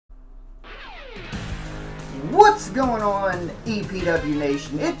What's going on, EPW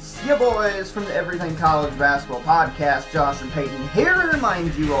Nation? It's your boys from the Everything College Basketball Podcast, Josh and Peyton, here to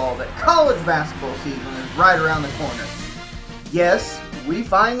remind you all that college basketball season is right around the corner. Yes, we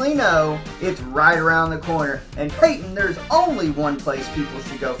finally know it's right around the corner, and Peyton, there's only one place people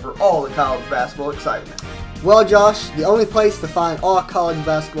should go for all the college basketball excitement. Well, Josh, the only place to find all college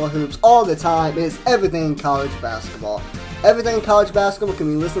basketball hoops all the time is Everything College Basketball. Everything College Basketball can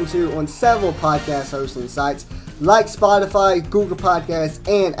be listened to on several podcast hosting sites like Spotify, Google Podcasts,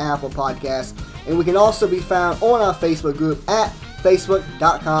 and Apple Podcasts. And we can also be found on our Facebook group at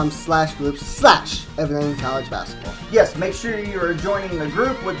facebook.com/groups/Everything College Basketball. Yes, make sure you are joining the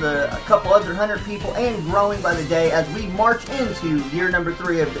group with a couple other 100 people and growing by the day as we march into year number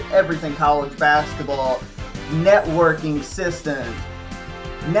 3 of the Everything College Basketball networking systems.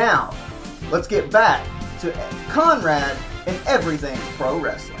 Now, let's get back to Conrad and Everything Pro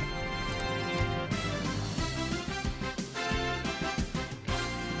Wrestling.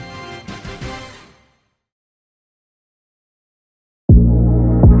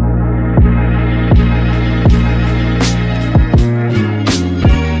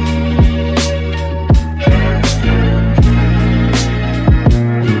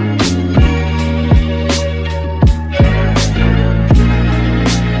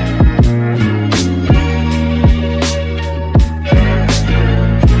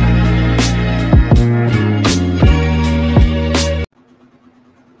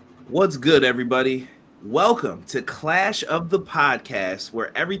 What's good, everybody? Welcome to Clash of the Podcast,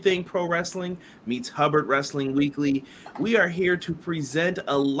 where Everything Pro Wrestling meets Hubbard Wrestling Weekly. We are here to present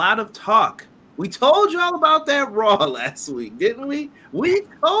a lot of talk. We told y'all about that Raw last week, didn't we? We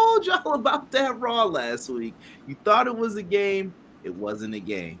told y'all about that Raw last week. You thought it was a game. It wasn't a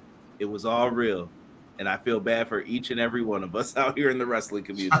game. It was all real. And I feel bad for each and every one of us out here in the wrestling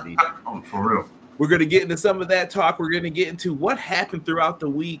community. Oh, for real. We're going to get into some of that talk. We're going to get into what happened throughout the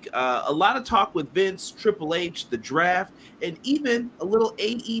week. A lot of talk with Vince, Triple H, the draft, and even a little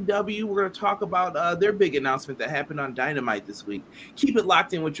AEW. We're going to talk about their big announcement that happened on Dynamite this week. Keep it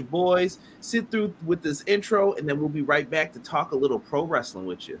locked in with your boys. Sit through with this intro, and then we'll be right back to talk a little pro wrestling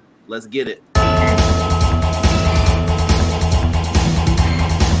with you. Let's get it.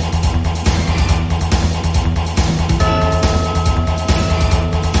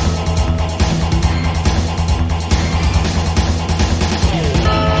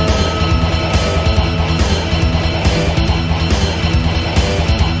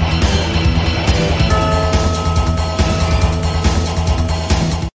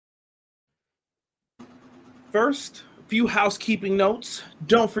 First, a few housekeeping notes.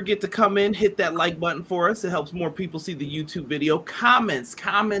 Don't forget to come in, hit that like button for us. It helps more people see the YouTube video. Comments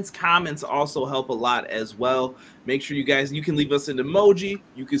also help a lot as well. Make sure you can leave us an emoji.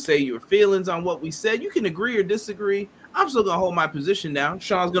 You can say your feelings on what we said. You can agree or disagree. I'm still going to hold my position down.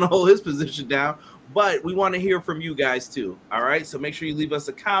 Sean's going to hold his position down. But we want to hear from you guys too. All right? So make sure you leave us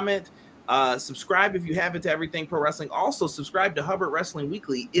a comment. Subscribe if you haven't to Everything Pro Wrestling. Also, subscribe to Hubbard Wrestling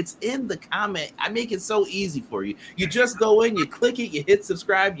Weekly. It's in the comment. I make it so easy for you. You just go in, you click it, you hit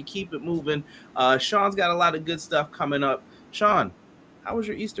subscribe, you keep it moving. Sean's got a lot of good stuff coming up. Sean, how was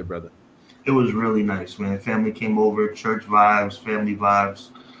your Easter, brother? It was really nice, man. Family came over, church vibes, family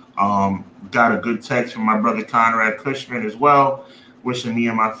vibes. Got a good text from my brother Conrad Cushman as well, wishing me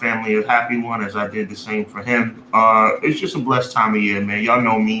and my family a happy one as I did the same for him. It's just a blessed time of year, man. Y'all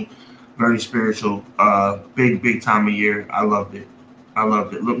know me. Very spiritual, big time of year. I loved it.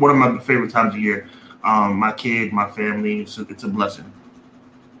 Look, one of my favorite times of year. My kid, my family. It's a blessing.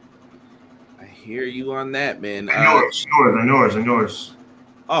 I hear you on that, man. And yours.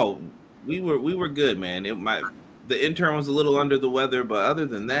 Oh, we were good, man. The intern was a little under the weather, but other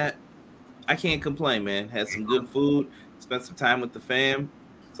than that, I can't complain, man. Had some good food, spent some time with the fam.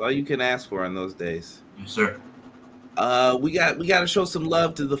 That's all you can ask for on those days. Yes, sir. We got to show some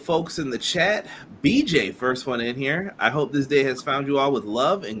love to the folks in the chat. BJ, first one in here. I hope this day has found you all with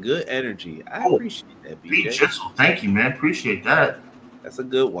love and good energy. I appreciate that, BJ. Thank you, man. Appreciate that. That's a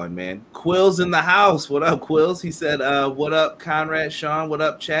good one, man. Quills in the house. What up, Quills? He said, what up, Conrad, Sean? What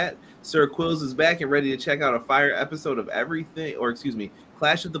up, chat? Sir Quills is back and ready to check out a fire episode of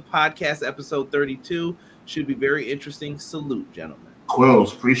Clash of the Podcast, episode 32. Should be very interesting. Salute, gentlemen.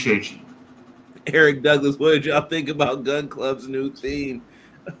 Quills, appreciate you. Eric Douglas, what did y'all think about Gun Club's new theme?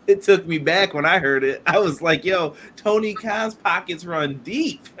 It took me back when I heard it. I was like, yo, Tony Khan's pockets run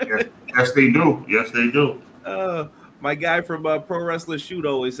deep. Yes, they do. My guy from Pro Wrestler Shoot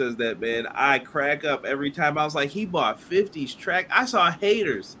always says that, man. I crack up every time. I was like, he bought 50's track. I saw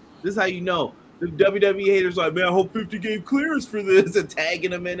haters. This is how you know. The WWE haters like, man, I hope 50 gave clearance for this and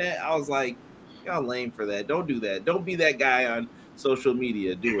tagging them in it. I was like, Y'all lame for that. Don't do that. Don't be that guy on social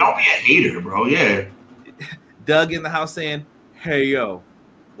media. Don't be a hater, bro. Yeah. Doug in the house saying, "Hey yo,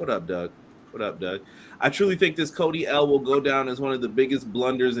 what up, Doug? What up, Doug? I truly think this Cody L will go down as one of the biggest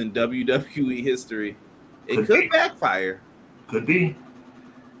blunders in WWE history. It could backfire. Could be.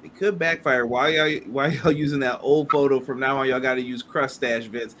 It could backfire. Why y'all using that old photo from now on? Y'all got to use Crustache,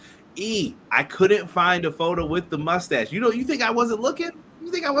 Vince. I couldn't find a photo with the mustache. You think I wasn't looking?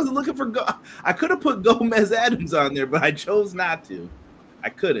 You think I wasn't looking for I could have put Gomez Adams on there, but I chose not to. I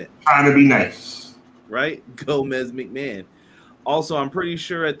couldn't. Trying to be nice. Right? Gomez McMahon. Also, I'm pretty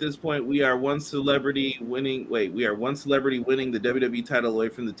sure at this point we are one celebrity winning the WWE title away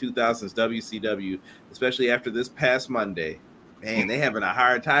from the 2000s WCW, especially after this past Monday. Man, they having a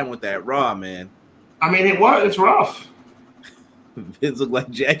hard time with that Raw, man. I mean, it's rough. Vince looked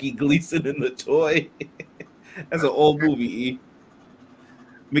like Jackie Gleason in The Toy. That's an old movie, E.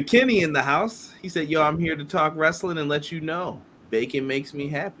 McKinney in the house. He said, yo, I'm here to talk wrestling and let you know. Bacon makes me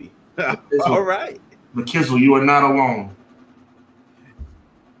happy. All right. McKizzle, you are not alone.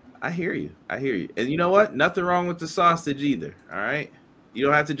 I hear you. And you know what? Nothing wrong with the sausage either. All right. You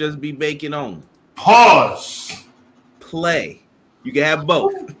don't have to just be bacon only. Pause. Play. You can have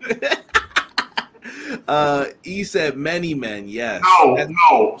both. E said many men. Yes.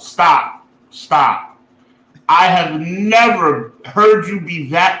 No. Stop. I have never heard you be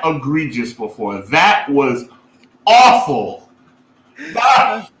that egregious before. That was awful.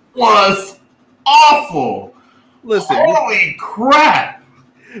 Listen. Holy crap.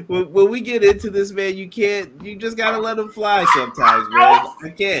 When we get into this, man, you just gotta let them fly sometimes, man. I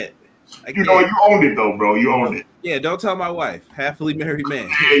can't. You know, you owned it though, bro. You owned it. Yeah, don't tell my wife. Happily married man.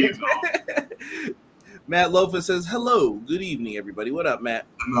 Matt Lofa says, hello, good evening, everybody. What up, Matt?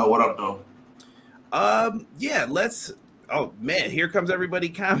 No, what up, though? Yeah, oh man, here comes everybody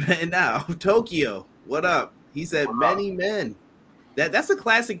commenting now. Tokyo, what up? He said, many men. That's a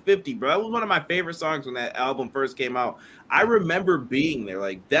classic 50, bro. That was one of my favorite songs when that album first came out. I remember being there.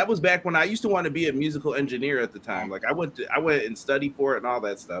 Like, that was back when I used to want to be a musical engineer at the time. Like, I went and studied for it and all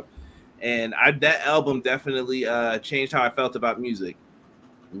that stuff. And that album definitely changed how I felt about music.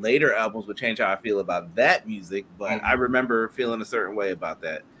 Later albums would change how I feel about that music, but I remember feeling a certain way about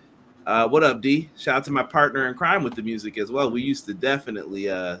that. What up, D? Shout out to my partner in crime with the music as well. We used to definitely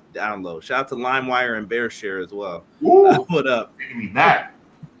download. Shout out to LimeWire and BearShare as well. What up? Give me that.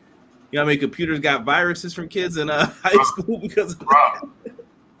 You know how many computers got viruses from kids in high school because of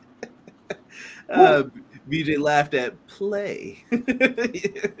that? BJ laughed at play.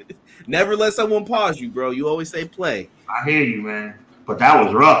 Never let someone pause you, bro. You always say play. I hear you, man. But that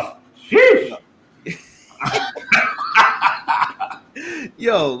was rough. Sheesh.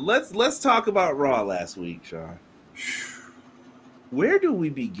 Yo, let's talk about Raw last week, Sean. Where do we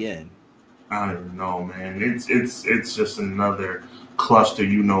begin? I don't even know, man. It's just another cluster.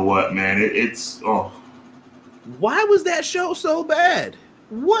 You know what, man? Why was that show so bad?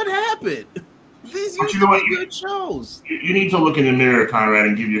 What happened? These used to be good shows. You need to look in the mirror, Conrad,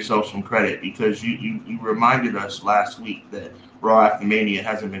 and give yourself some credit because you reminded us last week that Raw After Mania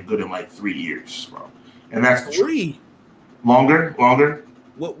hasn't been good in like 3 years, bro. And that's the 3. Longer.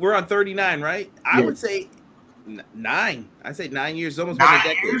 Well, we're on 39, right? Yeah. I would say 9. I'd say 9 years. Almost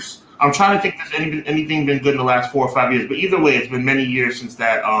 9 years. I'm trying to think if there's anything been good in the last 4 or 5 years. But either way, it's been many years since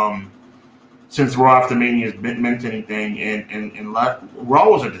that. Since Raw After Mania has meant anything, and Raw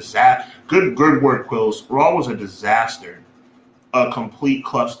was a disaster. Good word, Quills. Raw was a disaster, a complete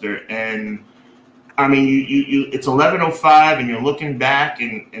cluster. And I mean, you it's 11:05, and you're looking back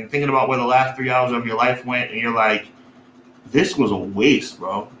and thinking about where the last 3 hours of your life went, and you're like, this was a waste,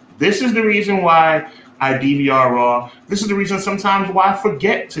 bro. This is the reason why I DVR Raw. This is the reason sometimes why I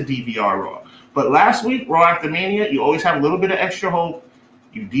forget to DVR Raw. But last week, Raw After Mania, you always have a little bit of extra hope.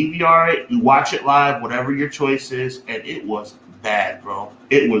 You DVR it, you watch it live, whatever your choice is, and it was bad, bro.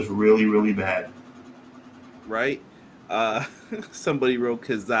 It was really, really bad. Right? Somebody wrote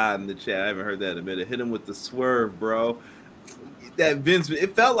Kazaa in the chat. I haven't heard that in a minute. Hit him with the swerve, bro. That Vince,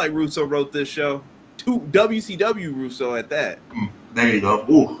 it felt like Russo wrote this show. WCW Russo at that. There you go.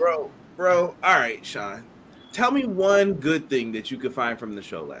 Ooh. Bro. All right, Sean. Tell me one good thing that you could find from the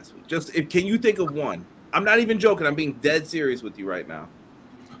show last week. Can you think of one? I'm not even joking. I'm being dead serious with you right now.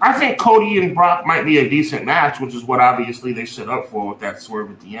 I think Cody and Brock might be a decent match, which is what obviously they set up for with that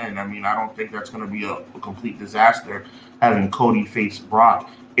swerve at the end. I mean, I don't think that's going to be a complete disaster having Cody face Brock.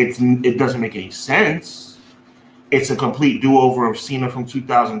 It doesn't make any sense. It's a complete do-over of Cena from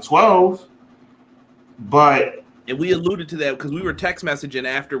 2012. And we alluded to that because we were text messaging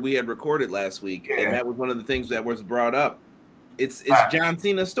after we had recorded last week, and that was one of the things that was brought up. It's John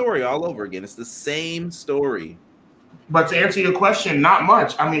Cena's story all over again. It's the same story. But to answer your question, not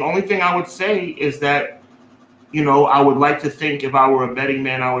much. I mean, only thing I would say is that, you know, I would like to think if I were a betting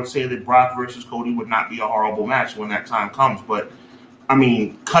man, I would say that Brock versus Cody would not be a horrible match when that time comes. But, I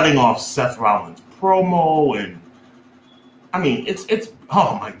mean, cutting off Seth Rollins' promo and, I mean, it's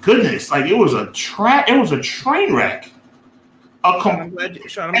oh my goodness, like it was a train wreck. I'm glad you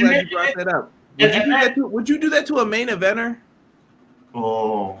brought that up. Would you do that to a main eventer?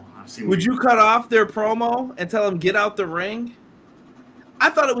 Oh, I see. Would you cut off their promo and tell them get out the ring? I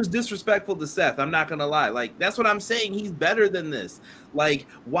thought it was disrespectful to Seth. I'm not gonna lie. Like, that's what I'm saying. He's better than this. Like,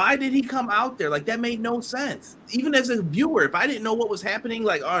 why did he come out there? Like, that made no sense. Even as a viewer, if I didn't know what was happening,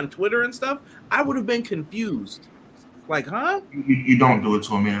 like on Twitter and stuff, I would have been confused. Like, huh? You don't do it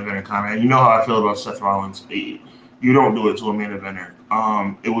to a main eventer, Conrad. You know how I feel about Seth Rollins. You don't do it to a main eventer.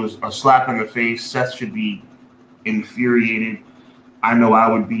 It was a slap in the face. Seth should be infuriated. I know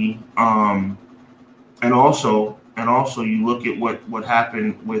I would be. And also, you look at what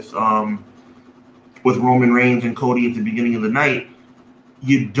happened with Roman Reigns and Cody at the beginning of the night.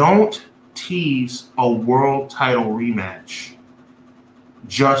 You don't tease a world title rematch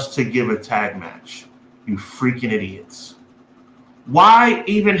just to give a tag match. You freaking idiots. Why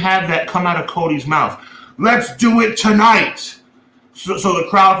even have that come out of Cody's mouth? Let's do it tonight. So the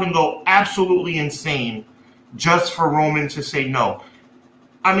crowd can go absolutely insane just for Roman to say no.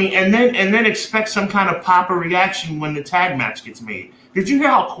 I mean, and then expect some kind of pop or reaction when the tag match gets made. Did you hear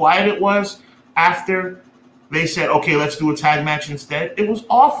how quiet it was after they said, okay, let's do a tag match instead? It was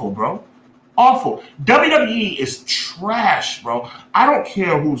awful, bro. Awful. WWE is trash, bro. I don't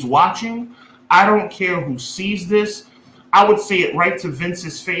care who's watching. I don't care who sees this. I would say it right to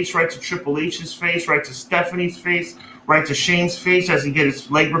Vince's face, right to Triple H's face, right to Stephanie's face, right to Shane's face as he gets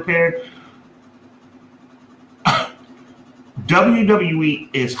his leg repaired. WWE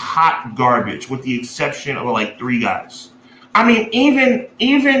is hot garbage with the exception of like 3 guys. I mean,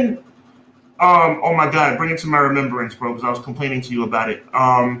 even oh my God, bring it to my remembrance, bro, because I was complaining to you about it.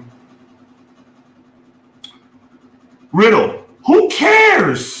 Riddle. Who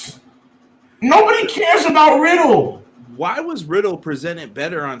cares? Nobody cares about Riddle. Why was Riddle presented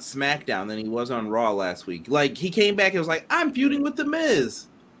better on SmackDown than he was on Raw last week? Like, he came back and was like, I'm feuding with The Miz.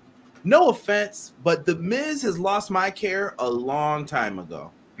 No offense, but The Miz has lost my care a long time ago.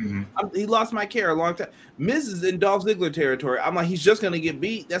 Mm-hmm. He lost my care a long time. Miz is in Dolph Ziggler territory. I'm like, he's just going to get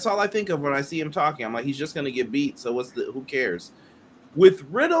beat. That's all I think of when I see him talking. I'm like, he's just going to get beat. So who cares? With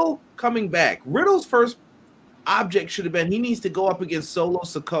Riddle coming back, Riddle's first object should have been he needs to go up against Solo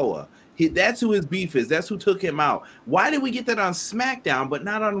Sikoa. That's who his beef is. That's who took him out. Why did we get that on SmackDown but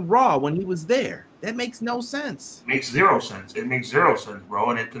not on Raw when he was there? That makes no sense. Makes zero sense. It makes zero sense,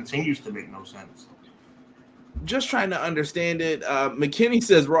 bro, and it continues to make no sense. Just trying to understand it. McKinney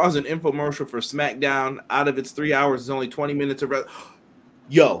says Raw is an infomercial for SmackDown. Out of its 3 hours, it's only 20 minutes of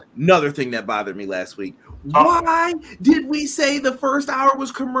Yo, another thing that bothered me last week. Why did we say the first hour was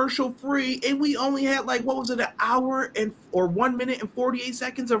commercial free and we only had like, what was it, an hour or 1 minute and 48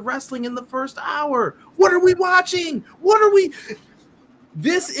 seconds of wrestling in the first hour? What are we watching?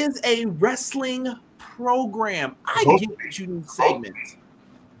 This is a wrestling program. I get that you need segments.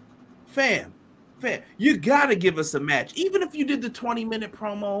 Fam, you got to give us a match. Even if you did the 20-minute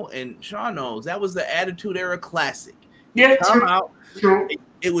promo, and Sean knows, that was the Attitude Era Classic. Yeah, true.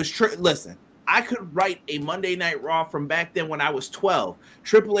 It was true. Listen, I could write a Monday Night Raw from back then when I was 12.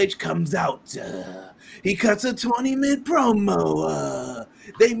 Triple H comes out. He cuts a 20-minute promo.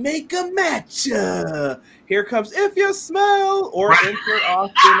 They make a match. Here comes If You Smell, or Enter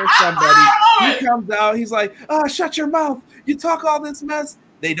Austin or somebody. He comes out. He's like, shut your mouth. You talk all this mess.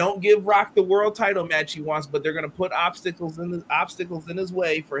 They don't give Rock the world title match he wants, but they're going to put obstacles in his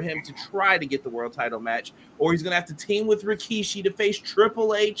way for him to try to get the world title match, or he's going to have to team with Rikishi to face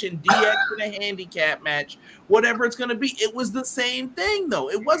Triple H and DX in a handicap match, whatever it's going to be. It was the same thing, though.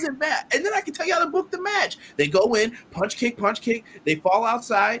 It wasn't bad. And then I can tell you how to book the match. They go in, punch, kick. They fall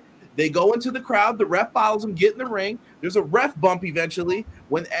outside. They go into the crowd. The ref follows them, get in the ring. There's a ref bump eventually.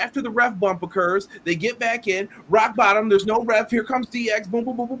 After the ref bump occurs, they get back in. Rock bottom. There's no ref. Here comes DX. Boom,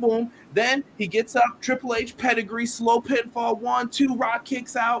 boom, boom, boom, boom. Then he gets up. Triple H pedigree. Slow pinfall. 1, 2. Rock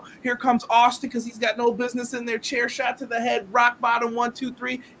kicks out. Here comes Austin because he's got no business in there. Chair shot to the head. Rock bottom. 1, 2,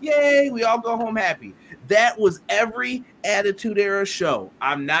 3. Yay. We all go home happy. That was every Attitude Era show.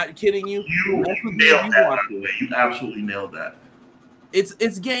 I'm not kidding you. You nailed that. You absolutely nailed that.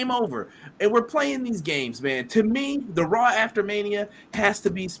 It's game over. And we're playing these games, man. To me, the Raw after Mania has to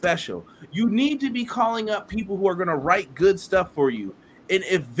be special. You need to be calling up people who are going to write good stuff for you. And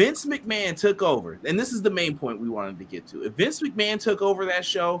if Vince McMahon took over, and this is the main point we wanted to get to, if Vince McMahon took over that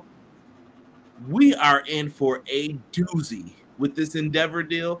show, we are in for a doozy with this Endeavor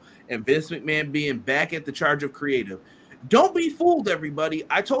deal and Vince McMahon being back at the charge of creative. Don't be fooled, everybody.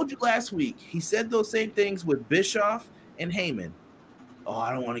 I told you last week, he said those same things with Bischoff and Heyman. Oh,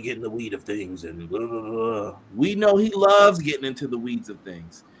 I don't want to get in the weed of things. And blah, blah, blah. We know he loves getting into the weeds of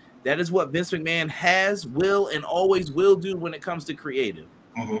things. That is what Vince McMahon has, will, and always will do when it comes to creative.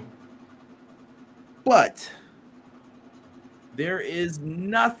 Mm-hmm. But there is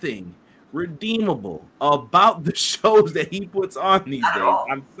nothing redeemable about the shows that he puts on these days.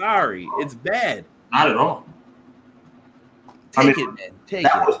 I'm sorry. It's bad. Not at all. Take it, man. Take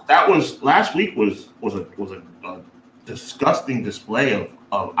it. That was last week was a disgusting display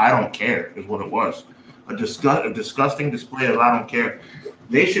of I don't care is what it was. A disgusting display of I don't care.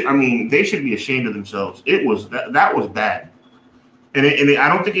 They should be ashamed of themselves. It was that was bad. And I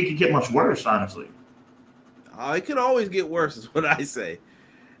don't think it could get much worse, honestly. It could always get worse, is what I say.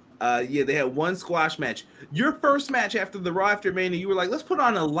 Yeah, they had one squash match. Your first match after the Raw After Mania, you were like, let's put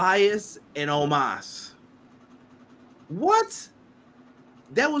on Elias and Omos. What?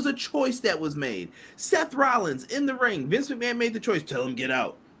 That was a choice that was made. Seth Rollins in the ring. Vince McMahon made the choice. Tell him get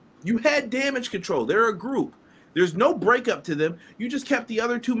out. You had Damage Control. They're a group. There's no breakup to them. You just kept the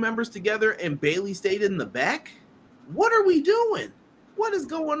other two members together and Bayley stayed in the back? What are we doing? What is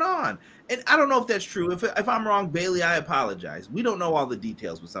going on? And I don't know if that's true. If I'm wrong, Bayley, I apologize. We don't know all the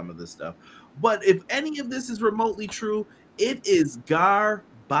details with some of this stuff. But if any of this is remotely true, it is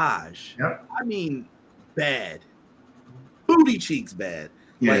garbage. Yep. I mean, bad. Booty cheeks bad.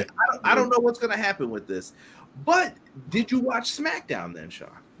 Yeah. Like, I don't know what's going to happen with this. But did you watch SmackDown then, Sean?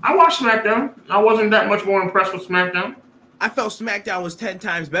 I watched SmackDown. I wasn't that much more impressed with SmackDown. I felt SmackDown was 10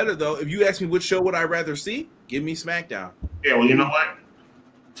 times better, though. If you ask me which show would I rather see, give me SmackDown. Yeah, well, you know what?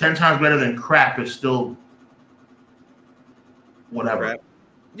 10 times better than crap is still whatever. Crap.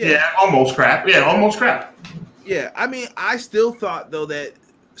 Yeah, almost crap. Yeah, almost crap. Yeah, I mean, I still thought, though, that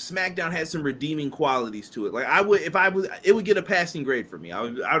SmackDown had some redeeming qualities to it. Like, it would get a passing grade for me. I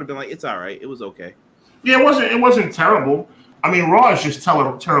would have been like, it's all right. It was okay. Yeah, it wasn't terrible. I mean, Raw is just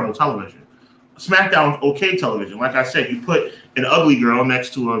terrible television. SmackDown, okay television. Like I said, you put an ugly girl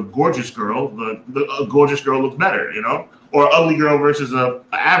next to a gorgeous girl, the gorgeous girl looks better, you know? Or an ugly girl versus an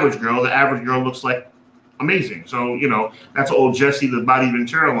average girl, the average girl looks like amazing. So, you know, that's old Jesse the Body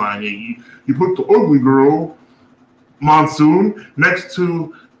Ventura line. You put the ugly girl, Monsoon, next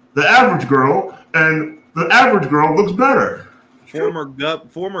to the average girl, and the average girl looks better.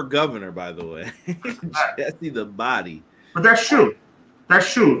 Former governor, by the way. Jesse the Body. But that's true.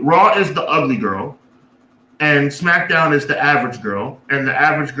 That's true. Raw is the ugly girl, and SmackDown is the average girl, and the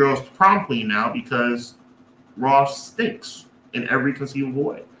average girl is prom queen now because Raw stinks in every conceivable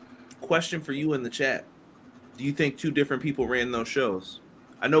way. Question for you in the chat. Do you think two different people ran those shows?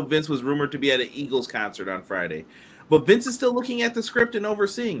 I know Vince was rumored to be at an Eagles concert on Friday, but Vince is still looking at the script and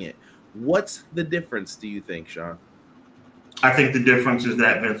overseeing it. What's the difference, do you think, Sean? I think the difference is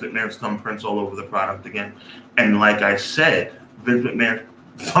that Vince McMahon's thumbprint's all over the product again. And like I said, Vince McMahon's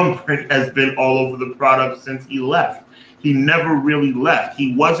thumbprint has been all over the product since he left. He never really left.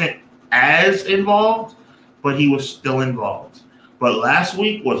 He wasn't as involved, but he was still involved. But last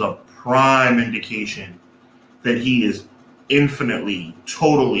week was a prime indication that he is infinitely,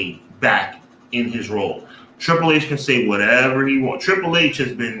 totally back in his role. Triple H can say whatever he wants. Triple H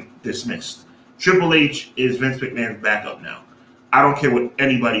has been dismissed. Triple H is Vince McMahon's backup now. I don't care what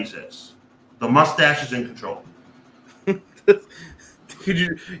anybody says. The mustache is in control.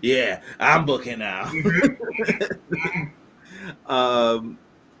 Yeah, I'm booking now.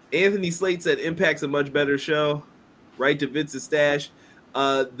 Anthony Slate said Impact's a much better show. Right to Vince's stash.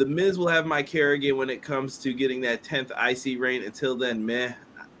 The Miz will have my Kerrigan when it comes to getting that 10th IC reign. Until then, meh.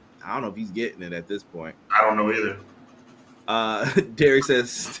 I don't know if he's getting it at this point. I don't know either. Derek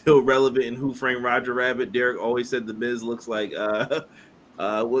says still relevant in Who Framed Roger Rabbit. Derek always said the Miz looks like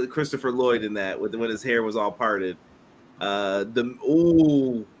Christopher Lloyd in that when his hair was all parted. I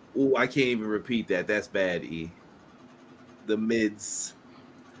can't even repeat that. That's bad. The Miz.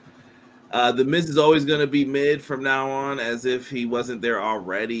 The Miz is always going to be mid from now on, as if he wasn't there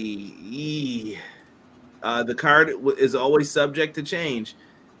already. The card is always subject to change.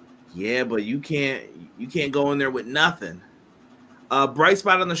 Yeah, but you can't go in there with nothing. Bright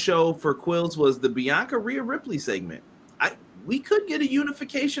spot on the show for Quills was the Bianca Rhea Ripley segment. We could get a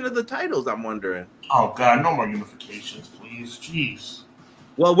unification of the titles, I'm wondering. Oh God, no more unifications, please. Jeez.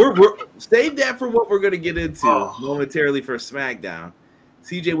 Well, we're save that for what we're going to get into momentarily for SmackDown.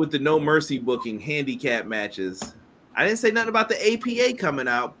 CJ with the No Mercy booking handicap matches. I didn't say nothing about the APA coming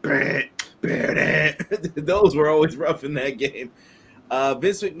out. Those were always rough in that game.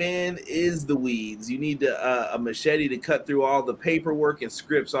 Vince McMahon is the weeds. You need a machete to cut through all the paperwork and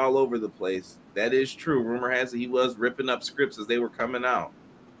scripts all over the place. That is true. Rumor has it he was ripping up scripts as they were coming out.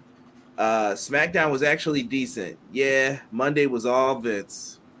 SmackDown was actually decent. Yeah, Monday was all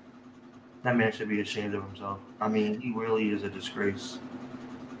Vince. That man should be ashamed of himself. I mean, he really is a disgrace.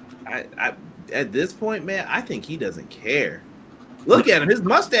 I at this point, man, I think he doesn't care. Look at him. His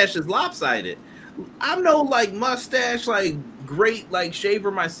mustache is lopsided. I'm no like mustache, like great like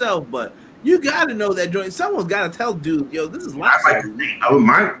shaver myself, but you got to know that joint. Someone's got to tell dude, yo, this is lopsided.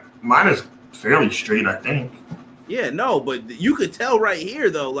 Mine is fairly straight, I think. Yeah, no, but you could tell right here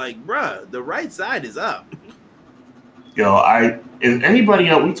though, like, bruh, the right side is up. Yo, is anybody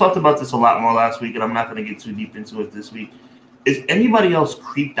else? We talked about this a lot more last week, and I'm not going to get too deep into it this week. Is anybody else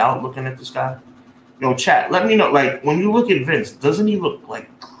creeped out looking at this guy? Yo, chat, let me know. Like, when you look at Vince, doesn't he look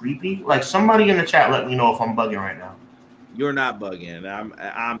like creepy? Like, somebody in the chat, let me know if I'm bugging right now. You're not bugging.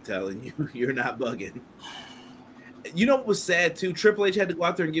 I'm telling you, you're not bugging. You know what was sad too? Triple H had to go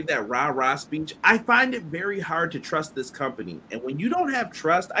out there and give that rah-rah speech. I find it very hard to trust this company. And when you don't have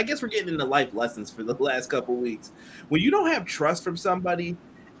trust, I guess we're getting into life lessons for the last couple of weeks. When you don't have trust from somebody,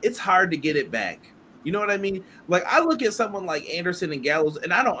 it's hard to get it back. You know what I mean? Like, I look at someone like Anderson and Gallows,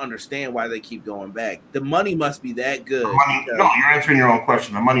 and I don't understand why they keep going back. The money must be that good. No, you're answering your own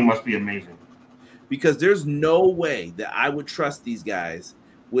question. The money must be amazing. Because there's no way that I would trust these guys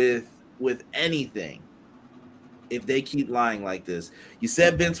with anything if they keep lying like this. You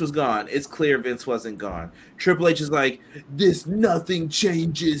said Vince was gone. It's clear Vince wasn't gone. Triple H is like, nothing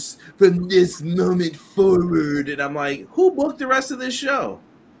changes from this moment forward. And I'm like, who booked the rest of this show?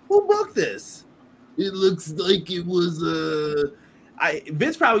 Who booked this? It looks like it was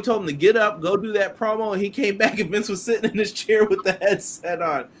Vince probably told him to get up, go do that promo, and he came back and Vince was sitting in his chair with the headset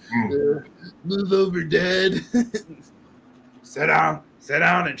on. Move over, Dad. Sit down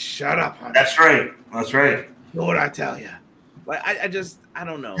and shut up, honey. That's right. Know what I tell you? Like, I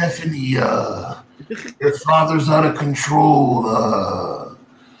don't know. Stephanie, your father's out of control.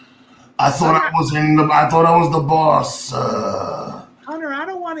 I thought I was the boss. Hunter, I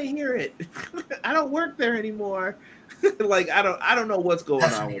don't want to hear it. I don't work there anymore. Like, I don't know what's going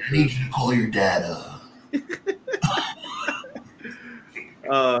on with I need you to call your dad.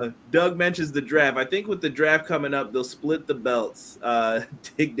 Doug mentions the draft. I think with the draft coming up, they'll split the belts.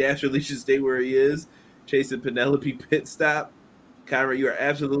 Dick Dashley should stay where he is, chasing Penelope pit stop. Kyra, you are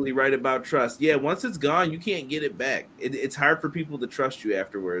absolutely right about trust. Yeah, once it's gone, you can't get it back. It's hard for people to trust you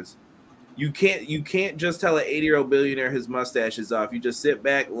afterwards. You can't just tell an 80-year-old billionaire his mustache is off. You just sit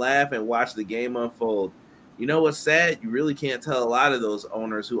back, laugh, and watch the game unfold. You know what's sad? You really can't tell a lot of those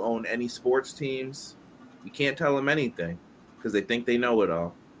owners who own any sports teams. You can't tell them anything because they think they know it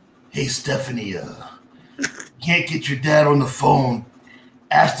all. Hey, Stephanie, can't get your dad on the phone.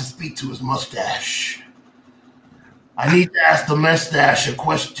 Ask to speak to his mustache. I need to ask the mustache a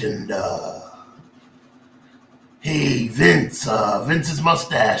question. Hey, Vince, Vince's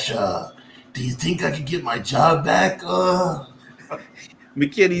mustache. Do you think I could get my job back?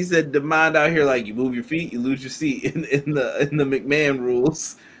 McKinney said, demand out here, like, you move your feet, you lose your seat in the McMahon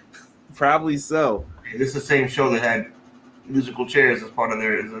rules. Probably so. This is the same show that had musical chairs as part of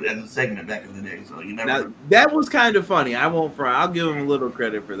their as a segment back in the day. So you never. Now, that was kind of funny. I won't front. I'll give him a little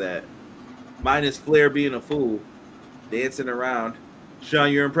credit for that. Minus Flair being a fool, dancing around.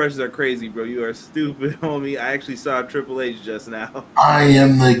 Sean, your impressions are crazy, bro. You are stupid, homie. I actually saw Triple H just now. I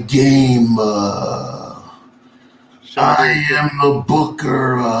am the game. I am the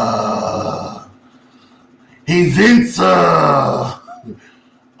booker. Hey, Vince. I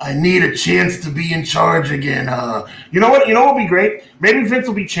need a chance to be in charge again. You know what? You know what would be great? Maybe Vince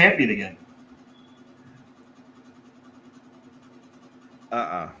will be champion again.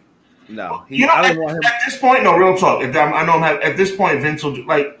 No. At this point, no, real talk. At this point, Vince will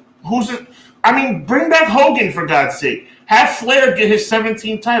bring back Hogan for God's sake. Have Flair get his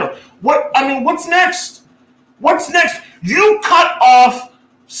 17th title. What's next? What's next? You cut off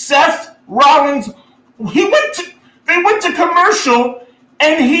Seth Rollins. They went to commercial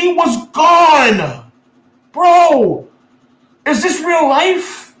and he was gone. Bro, is this real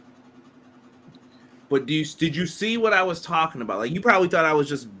life? But did you see what I was talking about? Like, you probably thought I was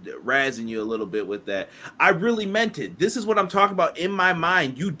just razzing you a little bit with that. I really meant it. This is what I'm talking about in my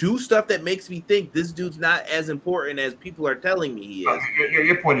mind. You do stuff that makes me think this dude's not as important as people are telling me he is.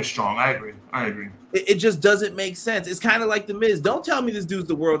 Your point is strong. I agree. It just doesn't make sense. It's kind of like The Miz. Don't tell me this dude's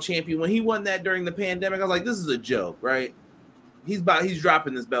the world champion. When he won that during the pandemic, I was like, this is a joke, right? He's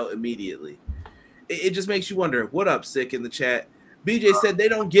dropping this belt immediately. it just makes you wonder. What up, Sick in the chat? BJ said they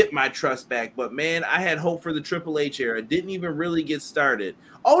don't get my trust back, but man, I had hope for the Triple H era. It didn't even really get started.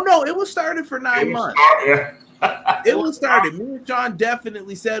 Oh no, it was started for 9 months. It was started. Me and John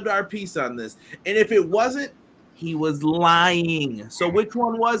definitely said our piece on this. And if it wasn't, he was lying. So which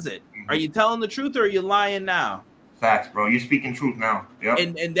one was it? Are you telling the truth or are you lying now? Facts, bro. You're speaking truth now. Yep.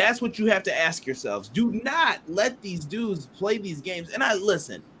 And that's what you have to ask yourselves. Do not let these dudes play these games. And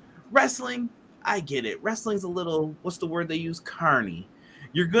listen, wrestling, I get it. Wrestling's a little, what's the word they use? Carny.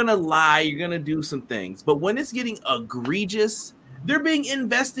 You're going to lie. You're going to do some things. But when it's getting egregious, they're being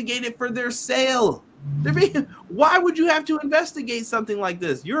investigated for their sale. Why would you have to investigate something like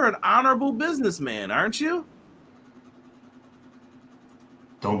this? You're an honorable businessman, aren't you?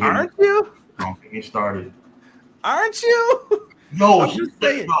 Don't get me started. Aren't you? No,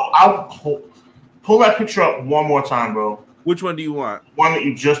 I'll pull that picture up one more time, bro. Which one do you want? One that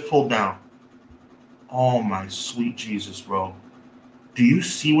you just pulled down. Oh my sweet Jesus, bro. Do you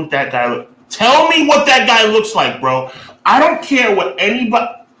see what that guy looks? Tell me what that guy looks like, bro. I don't care what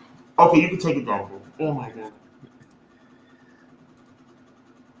anybody. Okay, you can take it down, bro. Oh my God.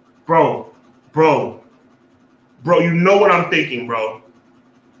 Bro, you know what I'm thinking, bro.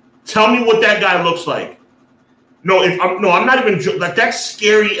 Tell me what that guy looks like. I'm not even like that's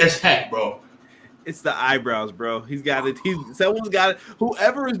scary as heck, bro. It's the eyebrows, bro. He's got it. Someone's got it.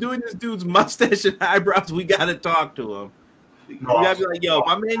 Whoever is doing this dude's mustache and eyebrows, we gotta talk to him. We gotta be like, yo,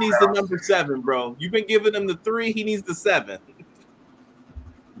 my man needs the number 7, bro. You've been giving him the 3, he needs the 7.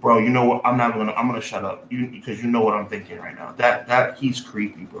 Bro, you know what? I'm gonna shut up. Because you know what I'm thinking right now. That he's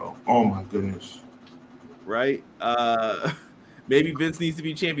creepy, bro. Oh my goodness. Right? Maybe Vince needs to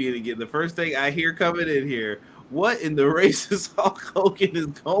be champion again. The first thing I hear coming in here, what in the racist Hulk Hogan is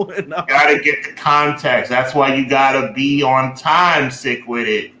going on? You gotta get the context. That's why you gotta be on time, Sick with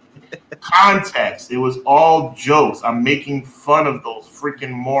it. Context. It was all jokes. I'm making fun of those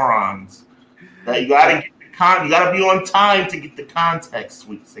freaking morons. That you gotta get you gotta be on time to get the context,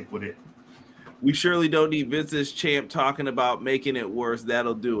 Sick with it. We surely don't need Vince's champ talking about making it worse.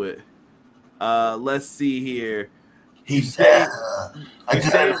 That'll do it. Let's see here. He said,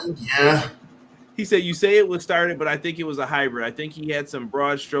 He said, you say it was started, but I think it was a hybrid. I think he had some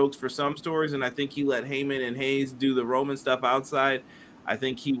broad strokes for some stories, and I think he let Heyman and Hayes do the Roman stuff outside. I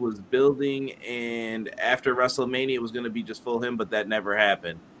think he was building, and after WrestleMania, it was going to be just full him, but that never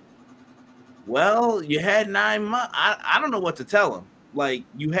happened. Well, you had 9 months. I don't know what to tell him. Like,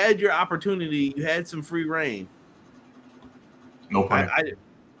 you had your opportunity. You had some free reign. No problem.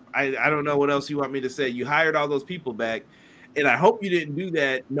 I don't know what else you want me to say. You hired all those people back, and I hope you didn't do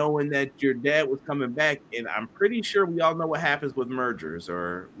that knowing that your dad was coming back. And I'm pretty sure we all know what happens with mergers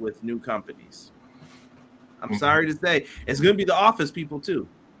or with new companies. I'm sorry to say. It's going to be the Office people, too.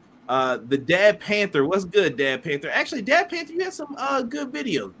 The Dad Panther. What's good, Dad Panther? Actually, Dad Panther, you had some good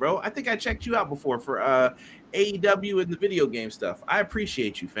videos, bro. I think I checked you out before for AEW and the video game stuff. I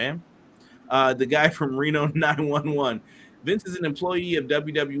appreciate you, fam. The guy from Reno 911. Vince is an employee of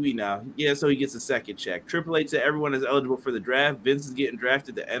WWE now. Yeah, so he gets a second check. Triple H said everyone is eligible for the draft. Vince is getting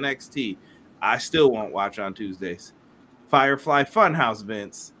drafted to NXT. I still won't watch on Tuesdays. Firefly Funhouse,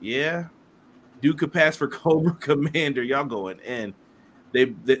 Vince. Yeah. Duke could pass for Cobra Commander. Y'all going in. They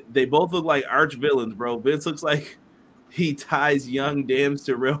both look like arch villains, bro. Vince looks like he ties young dams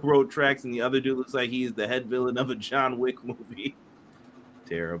to railroad tracks, and the other dude looks like he's the head villain of a John Wick movie.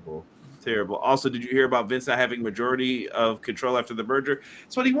 Terrible. Also, did you hear about Vince not having majority of control after the merger?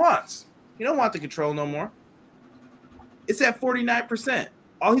 That's what he wants. He don't want the control no more. It's at 49%.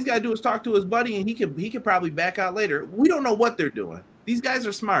 All he's got to do is talk to his buddy, and he could probably back out later. We don't know what they're doing. These guys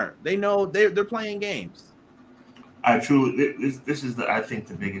are smart. They know they're playing games. This is I think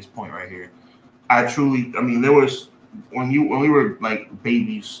the biggest point right here. There was when we were like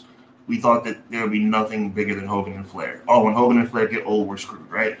babies, we thought that there would be nothing bigger than Hogan and Flair. Oh, when Hogan and Flair get old, we're screwed,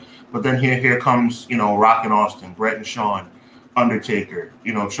 right? But then here comes, Rock and Austin, Bret and Shawn, Undertaker,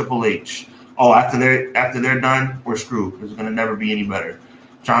 Triple H. Oh, after they're done, we're screwed. It's gonna never be any better.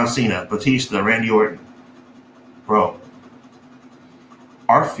 John Cena, Batista, Randy Orton. Bro,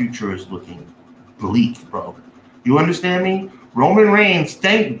 our future is looking bleak, bro. You understand me? Roman Reigns,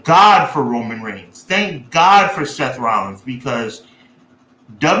 thank God for Roman Reigns. Thank God for Seth Rollins, because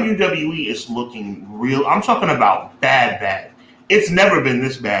WWE is looking real. I'm talking about bad. It's never been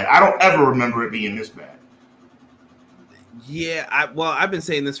this bad. I don't ever remember it being this bad. Yeah, I've been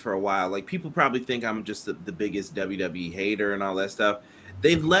saying this for a while. Like, people probably think I'm just the biggest WWE hater and all that stuff.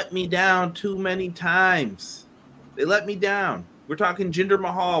 They've let me down too many times. They let me down. We're talking Jinder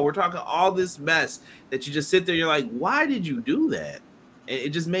Mahal. We're talking all this mess that you just sit there. You're like, why did you do that? It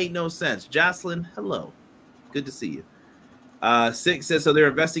just made no sense. Jocelyn, hello. Good to see you. Six says, so they're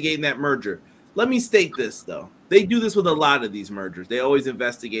investigating that merger. Let me state this, though. They do this with a lot of these mergers. They always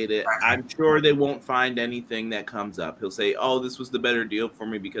investigate it. I'm sure they won't find anything that comes up. He'll say, oh, this was the better deal for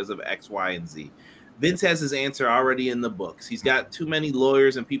me because of X, Y, and Z. Vince has his answer already in the books. He's got too many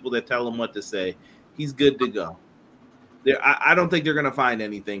lawyers and people that tell him what to say. He's good to go. I don't think they're going to find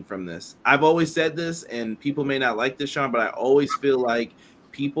anything from this. I've always said this, and people may not like this, Sean, but I always feel like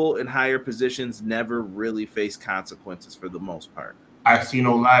people in higher positions never really face consequences for the most part. I see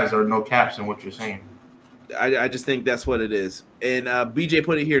no lies or no caps in what you're saying. I just think that's what it is. And BJ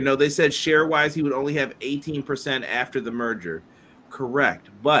put it here. No, they said share-wise he would only have 18% after the merger. Correct.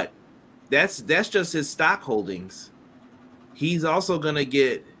 But that's just his stock holdings. He's also going to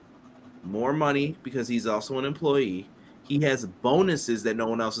get more money because he's also an employee. He has bonuses that no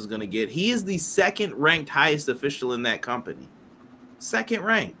one else is going to get. He is the second-ranked highest official in that company.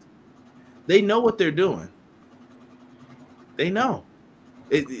 Second-ranked. They know what they're doing. They know.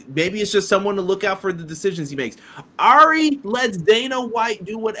 Maybe it's just someone to look out for the decisions he makes. Ari lets Dana White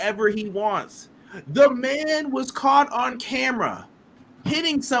do whatever he wants. The man was caught on camera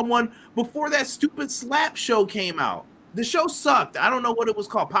hitting someone before that stupid slap show came out. The show sucked. I don't know what it was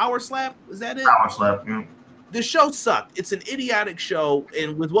called. Power Slap? Is that it? Power Slap, yeah. The show sucked. It's an idiotic show,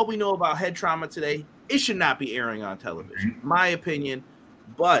 and with what we know about head trauma today, it should not be airing on television, my opinion.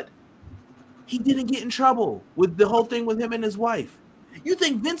 But he didn't get in trouble with the whole thing with him and his wife. You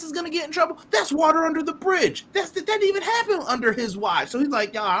think Vince is going to get in trouble? That's water under the bridge. That didn't even happen under his wife. So he's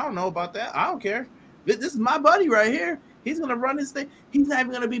like, yo, I don't know about that. I don't care. This is my buddy right here. He's going to run his thing. He's not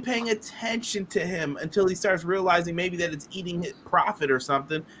even going to be paying attention to him until he starts realizing maybe that it's eating his profit or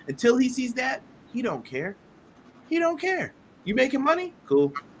something. Until he sees that, he don't care. He don't care. You making money?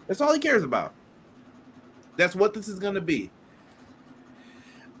 Cool. That's all he cares about. That's what this is going to be.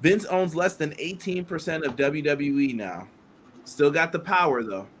 Vince owns less than 18% of WWE now. Still got the power,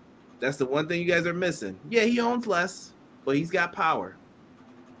 though. That's the one thing you guys are missing. Yeah, he owns less, but he's got power.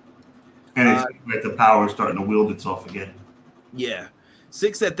 And it's like the power is starting to wield itself again. Yeah.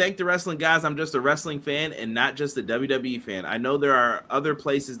 Six said, thank the wrestling guys. I'm just a wrestling fan and not just a WWE fan. I know there are other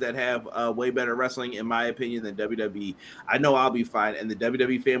places that have way better wrestling, in my opinion, than WWE. I know I'll be fine, and the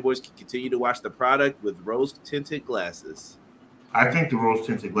WWE fanboys can continue to watch the product with rose-tinted glasses. I think the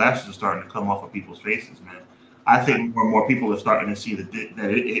rose-tinted glasses are starting to come off of people's faces, man. I think more and more people are starting to see that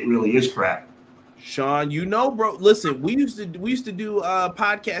it really is crap. Sean, you know, bro. Listen, we used to do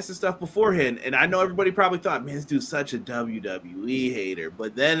podcasts and stuff beforehand, and I know everybody probably thought, man, this dude's such a WWE hater.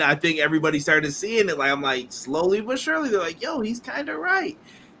 But then I think everybody started seeing it. Like I'm like, slowly but surely, they're like, yo, he's kind of right.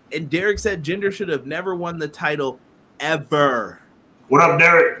 And Derek said Jinder should have never won the title ever. What up,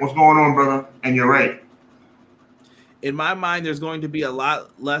 Derek? What's going on, brother? And you're right. In my mind, there's going to be a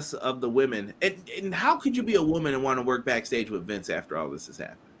lot less of the women. And how could you be a woman and want to work backstage with Vince after all this has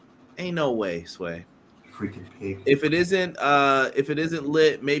happened? Ain't no way, Sway. Freaking pig. If it isn't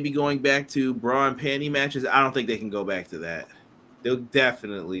lit, maybe going back to bra and panty matches, I don't think they can go back to that.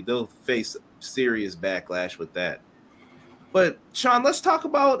 They'll face serious backlash with that. But Sean, let's talk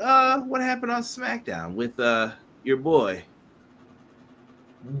about what happened on SmackDown with your boy.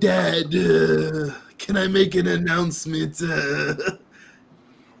 Dad, can I make an announcement? We're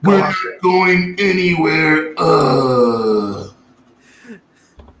not going anywhere.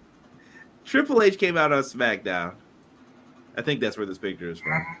 Triple H came out on SmackDown. I think that's where this picture is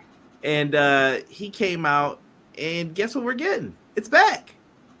from. And he came out, and guess what we're getting? It's back.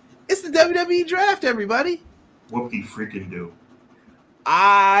 It's the WWE Draft, everybody. What do you freaking do?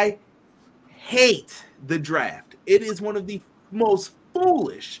 I hate the draft. It is one of the most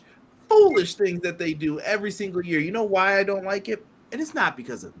foolish things that they do every single year. You know why I don't like it? And it's not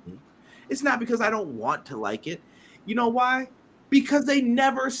because of me. It's not because I don't want to like it. You know why? Because they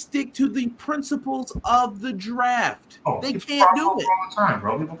never stick to the principles of the draft. Oh, they can't do it all the time,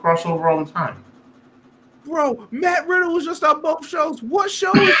 bro. People cross over all the time. Bro, Matt Riddle was just on both shows. What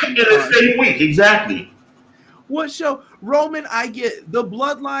show is he in the same week, exactly. What show? Roman, I get. The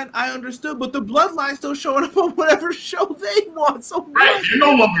Bloodline, I understood, but the Bloodline still showing up on whatever show they want. So right, they're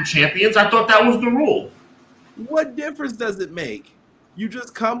no longer champions. I thought that was the rule. What difference does it make? You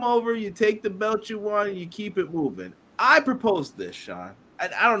just come over, you take the belt you want, and you keep it moving. I proposed this, Sean.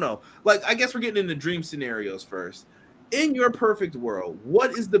 I don't know. Like, I guess we're getting into dream scenarios first. In your perfect world,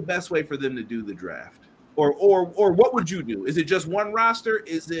 what is the best way for them to do the draft? Or what would you do? Is it just one roster?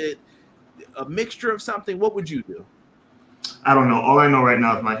 Is it a mixture of something? What would you do? I don't know. All I know right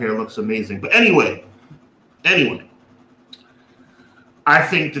now is my hair looks amazing. But anyway, I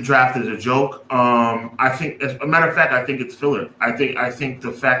think the draft is a joke. I think, as a matter of fact, I think it's filler. I think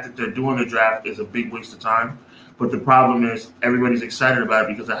the fact that they're doing the draft is a big waste of time. But the problem is everybody's excited about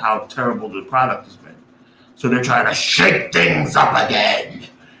it because of how terrible the product has been. So they're trying to shake things up again.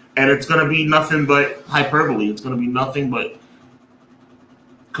 And it's going to be nothing but hyperbole. It's going to be nothing but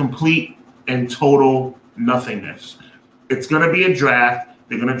complete and total nothingness. It's going to be a draft.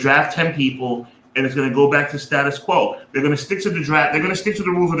 They're going to draft 10 people, and it's going to go back to status quo. They're going to stick to the draft. They're going to stick to the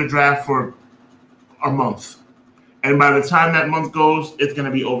rules of the draft for a month. And by the time that month goes, it's going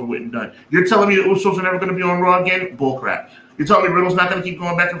to be over with and done. You're telling me the Usos are never going to be on Raw again? Bullcrap. You're telling me Riddle's not going to keep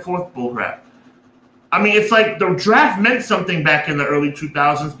going back and forth? Bullcrap. I mean, it's like the draft meant something back in the early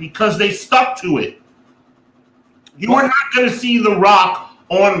 2000s because they stuck to it. You are not going to see The Rock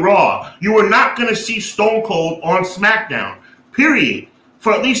on Raw. You are not going to see Stone Cold on SmackDown, period,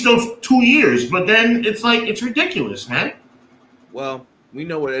 for at least those 2 years. But then it's like, it's ridiculous, man. Well, we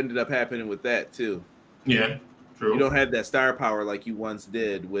know what ended up happening with that, too. Yeah, true. You don't have that star power like you once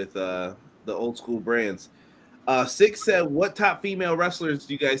did with the old school brands. Six said, what top female wrestlers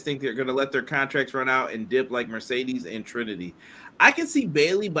do you guys think they're going to let their contracts run out and dip like Mercedes and Trinity? I can see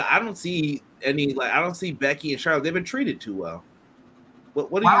Bayley, but I don't see any. Like, I don't see Becky and Charlotte. They've been treated too well. What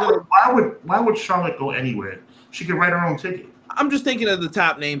are you gonna? Why would Charlotte go anywhere? She could write her own ticket. I'm just thinking of the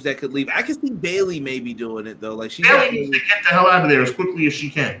top names that could leave. I can see Bayley maybe doing it though. Like Bayley needs to get the hell out of there as quickly as she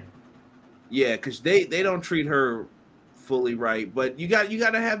can. Yeah, because they don't treat her fully right. But you got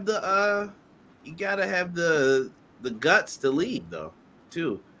to have the the guts to leave though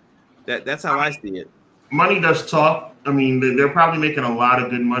too. That's how I see it. Money does talk. I mean, they're probably making a lot of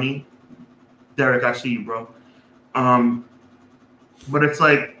good money. Derek, I see you, bro. But it's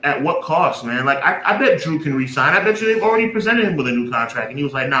like, at what cost, man? Like, I bet Drew can re-sign. I bet you they've already presented him with a new contract, and he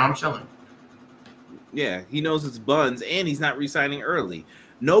was like, nah, I'm chilling. Yeah, he knows it's buns, and he's not re-signing early.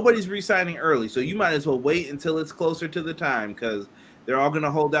 Nobody's re-signing early, so you might as well wait until it's closer to the time, because they're all going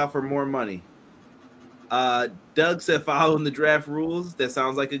to hold out for more money. Doug said following the draft rules. That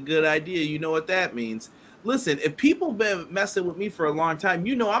sounds like a good idea. You know what that means. Listen, if people have been messing with me for a long time,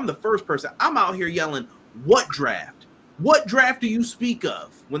 you know I'm the first person. I'm out here yelling, what draft? What draft do you speak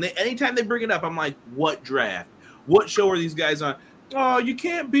of? Anytime they bring it up, I'm like, what draft? What show are these guys on? Oh, you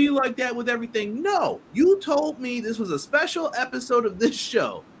can't be like that with everything. No, you told me this was a special episode of this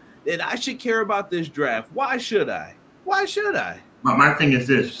show that I should care about this draft. Why should I? Why should I? But my thing is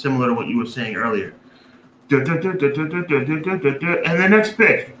this, similar to what you were saying earlier. And the next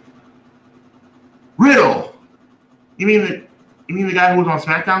pick, Riddle. You mean the guy who was on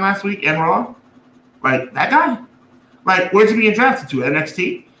SmackDown last week and Raw? Like, that guy? Like, where's he being drafted to?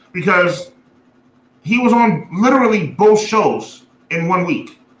 NXT? Because he was on literally both shows in 1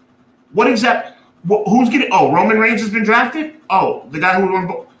 week. Who's getting? Oh, Roman Reigns has been drafted? Oh, the guy who was on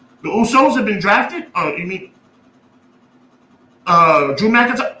both. The Usos have been drafted? Oh, you mean Drew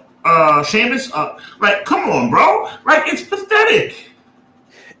McIntyre? Sheamus? Like, come on, bro. Like, it's pathetic.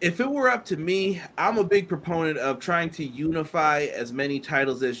 If it were up to me, I'm a big proponent of trying to unify as many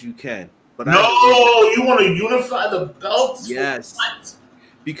titles as you can. But you want to unify the belts? Yes.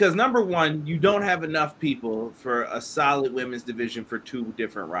 Because number one, you don't have enough people for a solid women's division for two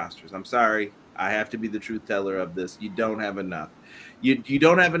different rosters. I'm sorry. I have to be the truth teller of this. You don't have enough. You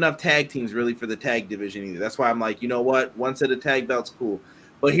don't have enough tag teams really for the tag division either. That's why I'm like, you know what? One set of tag belts, cool.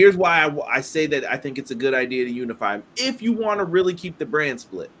 But here's why I say that I think it's a good idea to unify them. If you want to really keep the brand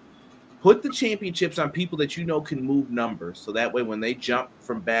split, put the championships on people that you know can move numbers. So that way when they jump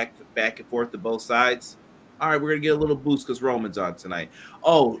from back and forth to both sides, all right, we're going to get a little boost because Roman's on tonight.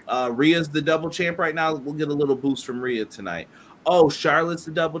 Oh, Rhea's the double champ right now. We'll get a little boost from Rhea tonight. Oh, Charlotte's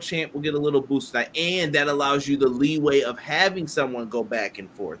the double champ. We'll get a little boost tonight. And that allows you the leeway of having someone go back and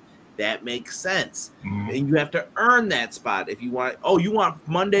forth. That makes sense. Mm-hmm. And you have to earn that spot. If you want, you want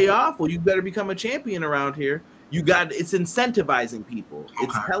Monday off? Well, you better become a champion around here. It's incentivizing people. Okay.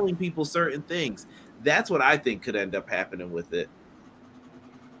 It's telling people certain things. That's what I think could end up happening with it.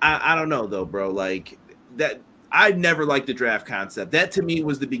 I don't know though, bro. Like that, I never liked the draft concept. That to me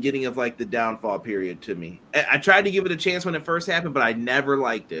was the beginning of like the downfall period to me. I tried to give it a chance when it first happened, but I never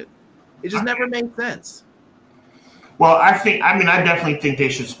liked it. It just never made sense. Well, I definitely think they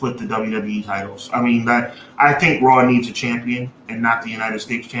should split the WWE titles. I think Raw needs a champion and not the United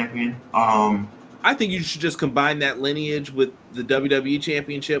States champion. I think you should just combine that lineage with the WWE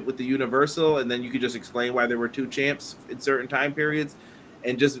Championship with the Universal, and then you could just explain why there were two champs in certain time periods,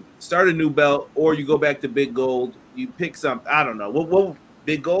 and just start a new belt. Or you go back to Big Gold. You pick some. I don't know. What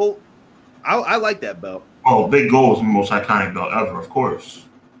Big Gold? I like that belt. Oh, Big Gold is the most iconic belt ever, of course.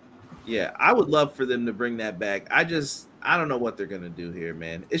 Yeah, I would love for them to bring that back. I just I don't know what they're gonna do here,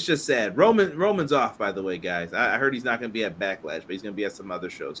 man. It's just sad. Roman's off, by the way, guys. I heard he's not gonna be at Backlash, but he's gonna be at some other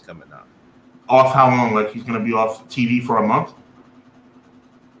shows coming up. Off how long? Like he's gonna be off TV for a month?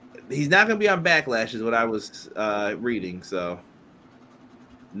 He's not gonna be on Backlash, is what I was reading. So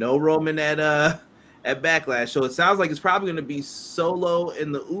no Roman at Backlash. So it sounds like it's probably gonna be Solo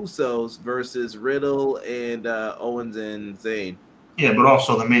and the Usos versus Riddle and Owens and Zayn. Yeah, but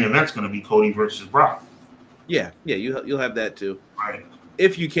also the main event's gonna be Cody versus Brock. Yeah, you'll have that too. Right.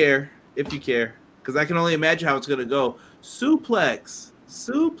 If you care, because I can only imagine how it's gonna go. Suplex.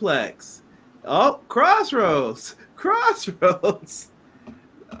 Oh, Crossroads.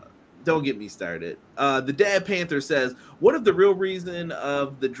 Don't get me started. The Dad Panther says, "What if the real reason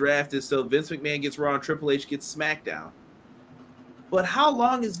of the draft is so Vince McMahon gets Raw and Triple H gets SmackDown? But how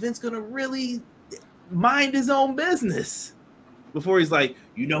long is Vince gonna really mind his own business before he's like,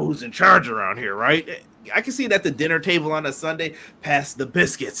 you know who's in charge around here, right?" I can see it at the dinner table on a Sunday. Pass the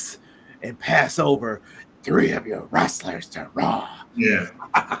biscuits and pass over 3 of your wrestlers to Raw. Yeah.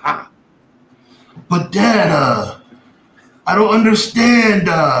 But Dad, I don't understand.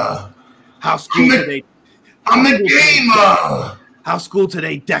 How's school today? I'm the gamer. How's school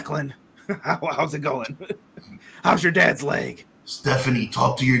today, Declan? How's it going? How's your dad's leg? Stephanie,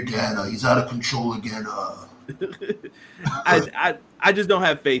 talk to your dad. He's out of control again. I just don't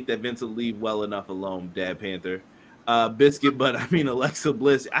have faith that Vince will leave well enough alone, Dad Panther. Biscuit, but I mean Alexa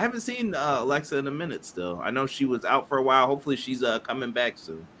Bliss. I haven't seen Alexa in a minute still. I know she was out for a while. Hopefully she's coming back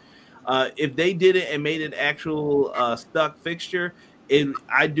soon. If they did it and made an actual stuck fixture,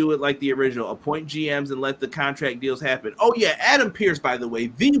 I'd do it like the original. Appoint GMs and let the contract deals happen. Oh yeah, Adam Pearce, by the way,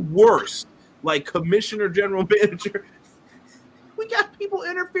 the worst like commissioner, general manager. We got people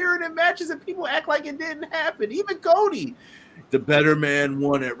interfering in matches and people act like it didn't happen. Even Cody. The better man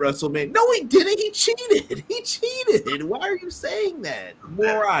won at WrestleMania. No, he didn't. He cheated. Why are you saying that?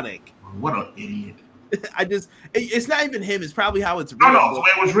 Moronic. What an idiot. It's not even him. It's probably how it's written. No, it's the way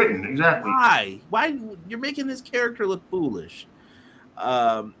it was written. Exactly. Why? You're making his character look foolish.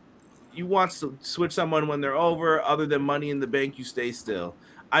 You want to switch someone when they're over. Other than Money in the Bank, you stay still.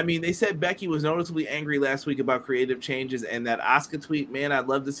 I mean, they said Becky was noticeably angry last week about creative changes, and that Asuka tweet, man, I'd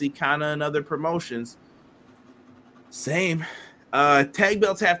love to see Kana and other promotions. Same. Tag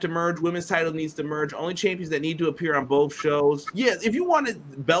belts have to merge. Women's title needs to merge. Only champions that need to appear on both shows. Yeah, if you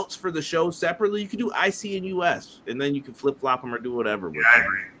wanted belts for the show separately, you could do IC and US, and then you can flip-flop them or do whatever. Yeah,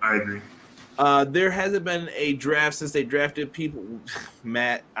 I agree. There hasn't been a draft since they drafted people.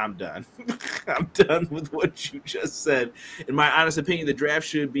 Matt, I'm done. I'm done with what you just said. In my honest opinion, the draft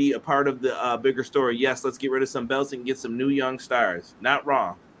should be a part of the bigger story. Yes, let's get rid of some belts and get some new young stars. Not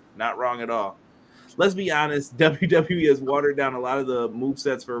wrong. Not wrong at all. Let's be honest, WWE has watered down a lot of the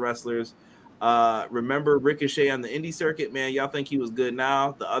movesets for wrestlers. Remember Ricochet on the indie circuit? Man, y'all think he was good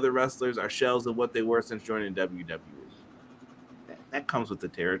now. The other wrestlers are shells of what they were since joining WWE. That comes with the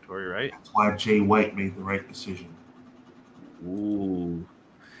territory, right? That's why Jay White made the right decision. Ooh.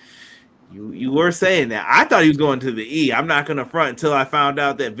 You were saying that. I thought he was going to the E. I'm not going to front until I found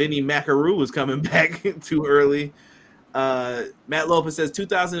out that Vinny Macaru was coming back too early. Matt Lopez says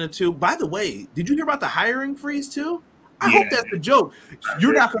 2002. By the way, did you hear about the hiring freeze too? I hope that's a joke.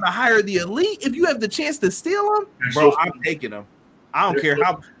 You're not going to hire the elite if you have the chance to steal them? Bro, I'm taking them. I don't care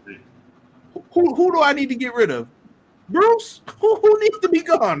how. Who do I need to get rid of? Bruce? Who needs to be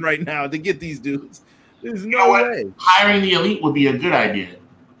gone right now to get these dudes? There's no way. Hiring the elite would be a good idea.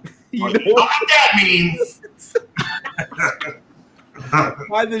 You know what that means?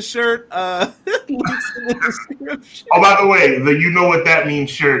 Buy the shirt. Links in the description. Oh, by the way, the "you know what that means"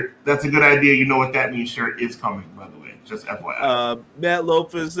 shirt. That's a good idea. You know what that means shirt is coming. By the way, just FYI. Matt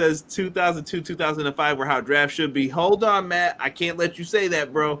Lopez says 2002, 2005 were how draft should be. Hold on, Matt. I can't let you say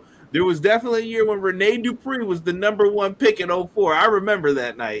that, bro. There was definitely a year when Rene Dupree was the #1 pick in 2004. I remember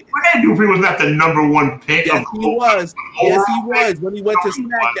that night. Rene Dupree was not the #1 pick. Yes, he was. Yes, he was when he went to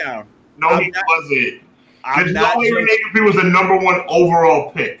SmackDown. No, he wasn't. There's no way Rene Dupree was the #1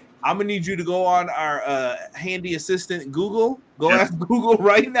 overall pick. I'm going to need you to go on our handy assistant, Google. Ask Google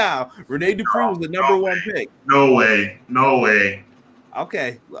right now. Rene Dupree was the #1 pick. No way.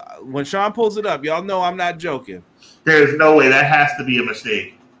 Okay. When Sean pulls it up, y'all know I'm not joking. There's no way. That has to be a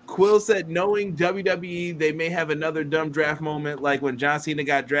mistake. Quill said, knowing WWE, they may have another dumb draft moment like when John Cena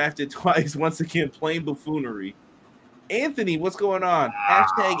got drafted twice. Once again, plain buffoonery. Anthony, what's going on?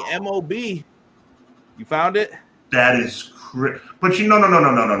 #MOB. You found it? That is but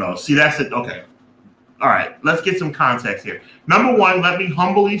no. See, that's it. Okay. All right. Let's get some context here. Number one, let me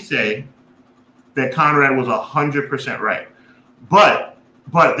humbly say that Conrad was 100% right. But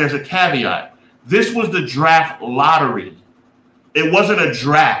there's a caveat. This was the draft lottery. It wasn't a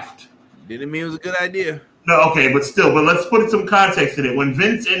draft. Didn't mean it was a good idea. No, okay, but still. But let's put some context in it. When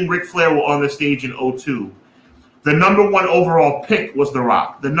Vince and Ric Flair were on the stage in 2002, the number 1 overall pick was The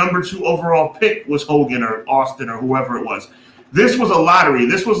Rock. The number 2 overall pick was Hogan or Austin or whoever it was. This was a lottery.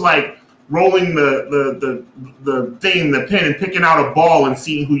 This was like rolling the thing, the pin, and picking out a ball and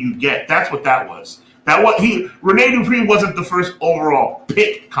seeing who you get. That's what that was. Rene Dupree wasn't the first overall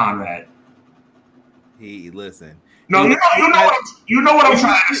pick, Conrad. Listen. No, you know what I'm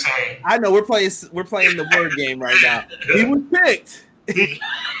trying to say. I know we're playing the word game right now. He was picked.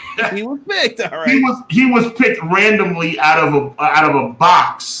 He was picked. All right. He was picked randomly out of a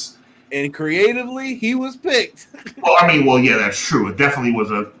box. And creatively, he was picked. Well, yeah, that's true. It definitely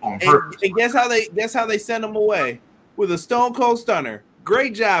was on purpose. And guess how they sent him away? With a Stone Cold Stunner.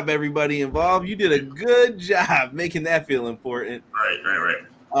 Great job, everybody involved. You did a good job making that feel important. Right.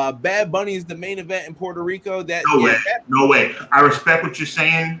 Bad Bunny is the main event in Puerto Rico. No way. I respect what you're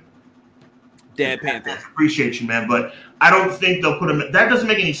saying. Dad Panther. I appreciate you, man, but I don't think they'll put him. That doesn't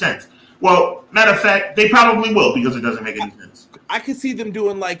make any sense. Well, matter of fact, they probably will because it doesn't make any sense. I could see them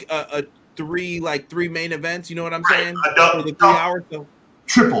doing like three main events. You know what I'm saying? For the 3 hours. So.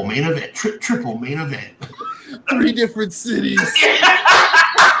 Triple main event. Triple main event. 3 different cities.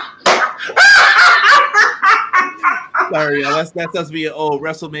 Sorry, that's us being old.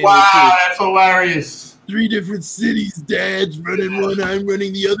 WrestleMania. Wow, that's hilarious. 3 different cities. Dad's running one, I'm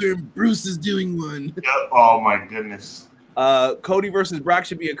running the other, and Bruce is doing one. Yep. Oh my goodness. Cody versus Brock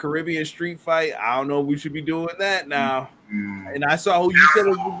should be a Caribbean street fight. I don't know if we should be doing that now. And I saw who you said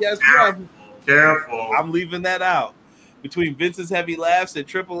was the guest ref. Careful. I'm leaving that out. Between Vince's heavy laughs and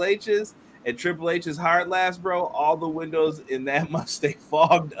Triple H's hard laughs, bro, all the windows in that must stay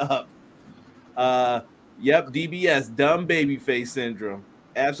fogged up. Yep, DBS, dumb babyface syndrome.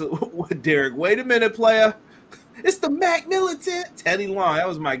 Absolutely. Derek, wait a minute, player. It's the Mac Militant. Teddy Long, that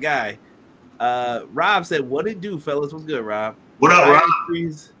was my guy. Rob said, what it do, fellas? What's good, Rob? What up, Rob?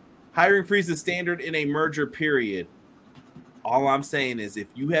 Hiring freeze is standard in a merger period. All I'm saying is if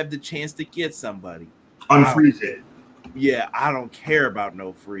you have the chance to get somebody, unfreeze it. Yeah, I don't care about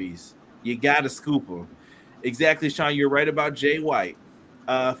no freeze. You got to scoop them. Exactly, Sean. You're right about Jay White.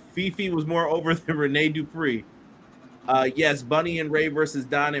 Fifi was more over than Rene Dupree. Yes, Bunny and Ray versus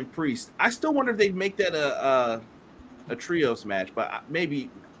Don and Priest. I still wonder if they'd make that a trios match, but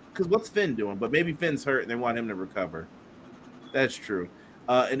maybe because what's Finn doing? But maybe Finn's hurt and they want him to recover. That's true.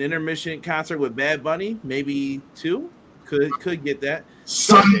 An intermission concert with Bad Bunny, maybe 2. Could get that.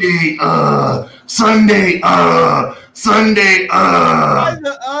 Sunday. Why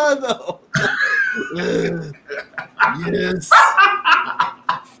the though? Yes.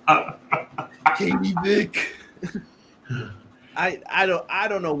 Katie Vick. I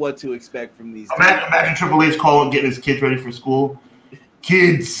don't know what to expect from these. Imagine Triple H getting his kids ready for school.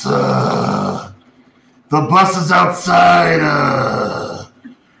 Kids, the bus is outside.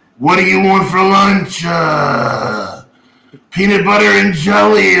 What do you want for lunch? Peanut butter and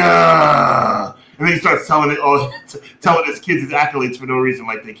jelly. And then he starts telling his kids his accolades for no reason,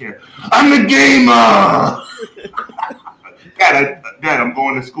 like they care. I'm the gamer. Dad, I'm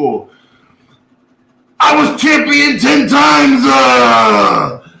going to school. I was champion 10 times.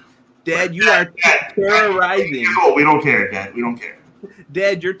 Dad, you are terrorizing. We don't care, Dad. We don't care.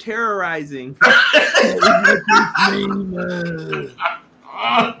 Dad, you're terrorizing.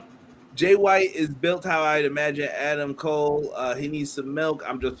 Jay White is built how I'd imagine Adam Cole. He needs some milk.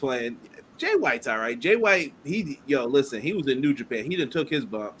 I'm just playing. Jay White's all right. Jay White, listen, he was in New Japan. He done took his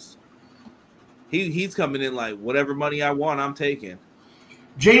bumps. He's coming in like whatever money I want, I'm taking.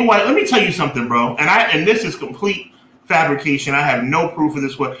 Jay White, let me tell you something, bro. And this is complete fabrication. I have no proof of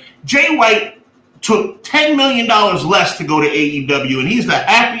this. Jay White took $10 million less to go to AEW, and he's the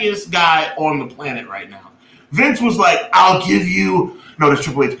happiest guy on the planet right now. Vince was like, I'll give you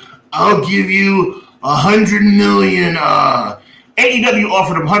Triple H. I'll give you $100 million. AEW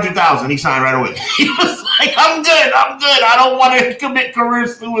offered him $100,000. He signed right away. He was like, I'm good. I don't want to commit career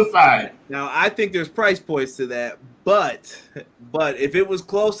suicide. Now, I think there's price points to that, but if it was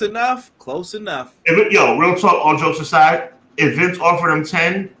close enough. Real talk, all jokes aside, if Vince offered him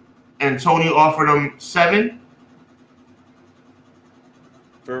 10 and Tony offered him 7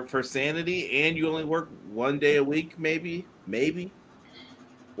 for sanity, and you only work 1 day a week, maybe.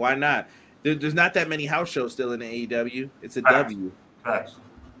 Why not? There's not that many house shows still in the AEW. It's a W. Facts.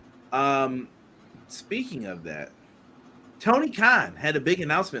 Speaking of that, Tony Khan had a big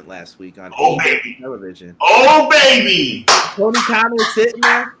announcement last week on television. Oh, baby! Tony Khan was sitting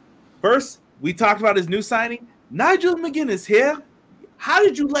there. First, we talked about his new signing. Nigel McGuinness here. How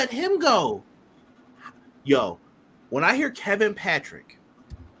did you let him go? Yo, when I hear Kevin Patrick,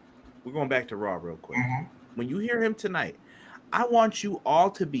 we're going back to Raw real quick. Mm-hmm. When you hear him tonight, I want you all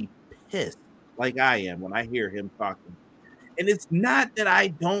to be pissed like I am when I hear him talking. And it's not that I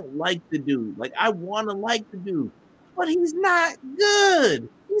don't like the dude. Like, I want to like the dude, but he's not good.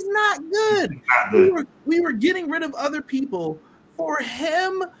 He's not good. We were getting rid of other people for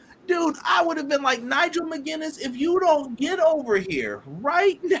him. Dude, I would have been like, Nigel McGuinness, if you don't get over here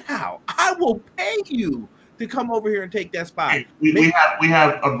right now, I will pay you to come over here and take that spot. Hey, we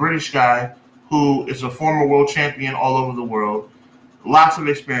have a British guy who is a former world champion all over the world, lots of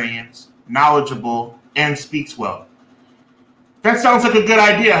experience, knowledgeable, and speaks well. That sounds like a good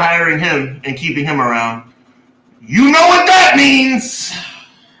idea, hiring him and keeping him around. You know what that means.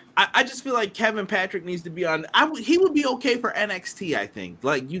 I just feel like Kevin Patrick needs to be on. He would be okay for NXT, I think.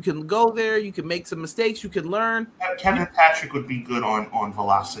 Like, you can go there, you can make some mistakes, you can learn. Kevin Patrick would be good on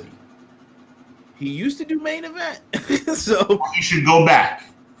Velocity. He used to do main event, so he should go back.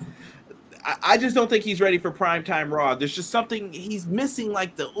 I just don't think he's ready for primetime Raw. There's just something he's missing,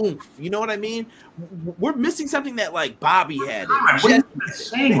 like the oomph. You know what I mean? We're missing something that like Bobby had. What are you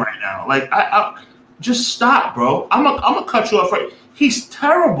saying right now? Like, I just stop, bro. I'm gonna cut you off right. He's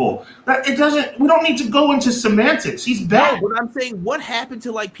terrible. It doesn't. We don't need to go into semantics. He's bad. No, but I'm saying, what happened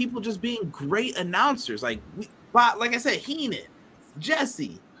to like people just being great announcers? Like I said, Heenan,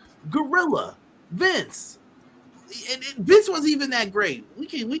 Jesse, Gorilla, Vince. And Vince wasn't even that great. We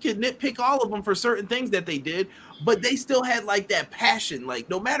could nitpick all of them for certain things that they did, but they still had like that passion. Like,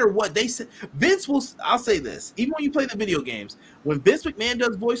 no matter what they said, Vince will. I'll say this: even when you play the video games, when Vince McMahon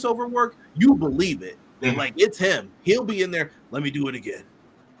does voiceover work, you believe it. And like, it's him. He'll be in there. Let me do it again.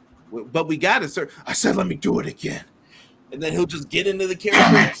 But we got to. I said, let me do it again, and then he'll just get into the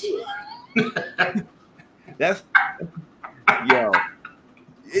character. That's yo.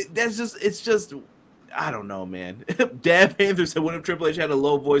 It's just. I don't know, man. Dad Panther said, what if Triple H had a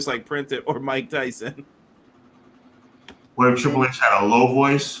low voice like Prince or Mike Tyson? What if Triple H had a low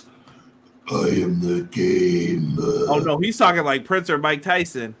voice? I am the game. Oh, no, he's talking like Prince or Mike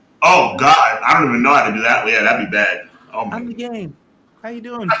Tyson. Oh, God. I don't even know how to do that. Yeah, that'd be bad. Oh, I'm the game. How you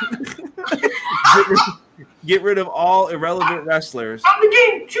doing? Get rid of all irrelevant wrestlers. I'm the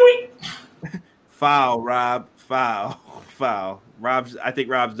game. Chewy. Foul, Rob. Foul. I think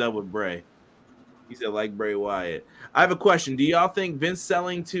Rob's done with Bray. He said, like Bray Wyatt. I have a question. Do y'all think Vince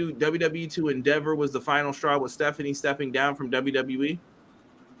selling to WWE to Endeavor was the final straw with Stephanie stepping down from WWE?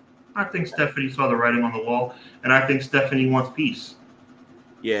 I think Stephanie saw the writing on the wall, and I think Stephanie wants peace.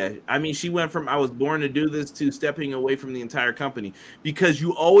 Yeah, I mean, she went from I was born to do this to stepping away from the entire company, because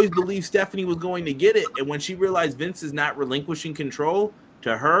you always believed Stephanie was going to get it, and when she realized Vince is not relinquishing control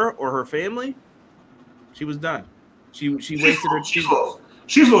to her or her family, she was done. She wasted her chance.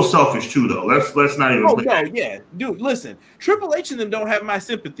 She's a little selfish too, though. Let's not even. Oh no, yeah, dude. Listen, Triple H and them don't have my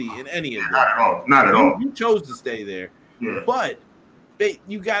sympathy in any of that. Not at all. You chose to stay there, yeah. But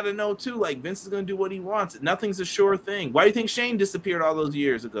you got to know too. Like, Vince is going to do what he wants. Nothing's a sure thing. Why do you think Shane disappeared all those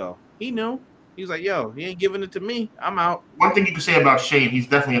years ago? He knew. He was like, "Yo, he ain't giving it to me. I'm out." One thing you can say about Shane, he's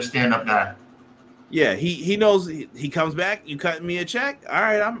definitely a stand-up guy. Yeah, he knows. He comes back. You cutting me a check? All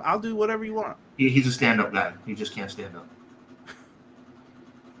right, I'll do whatever you want. He's a stand-up guy. He just can't stand up.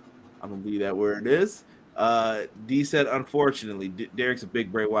 I'm gonna leave that where it is. D said, unfortunately, Derek's a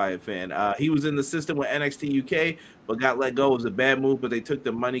big Bray Wyatt fan. He was in the system with NXT UK, but got let go. It was a bad move, but they took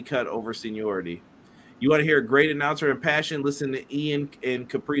the money cut over seniority. You want to hear a great announcer and passion? Listen to Ian and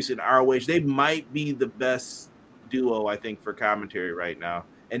Caprice in ROH. They might be the best duo, I think, for commentary right now.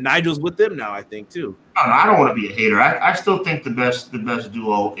 And Nigel's with them now, I think, too. No, I don't want to be a hater. I still think the best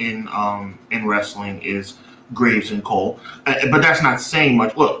duo in wrestling is Graves and Cole, but that's not saying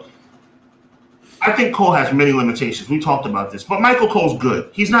much. Look. I think Cole has many limitations. We talked about this. But Michael Cole's good.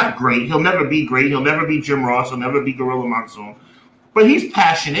 He's not great. He'll never be great. He'll never be Jim Ross. He'll never be Gorilla Monsoon. But he's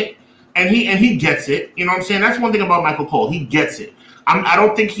passionate, and he gets it. You know what I'm saying? That's one thing about Michael Cole. He gets it. I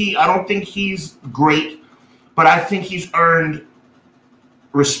don't think he's great, but I think he's earned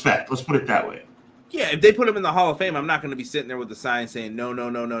respect. Let's put it that way. Yeah, if they put him in the Hall of Fame, I'm not going to be sitting there with the sign saying, no.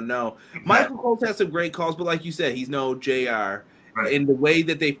 Exactly. Michael Cole's had some great calls, but like you said, he's no JR. Right. And the way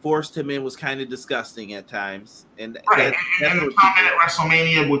that they forced him in was kind of disgusting at times. And right. And the comment at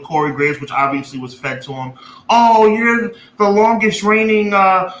WrestleMania with Corey Graves, which obviously was fed to him. Oh, you're the longest reigning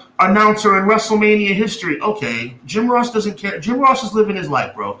announcer in WrestleMania history. Okay, Jim Ross doesn't care. Jim Ross is living his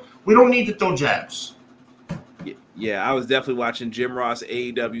life, bro. We don't need to throw jabs. Yeah, I was definitely watching Jim Ross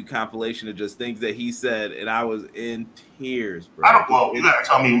AEW compilation of just things that he said, and I was in tears, bro. Well, you gotta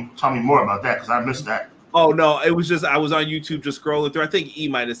tell me more about that because I missed that. Oh no, it was just I was on YouTube just scrolling through. I think E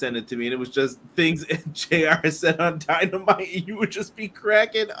might have sent it to me, and it was just things JR said on Dynamite, and you would just be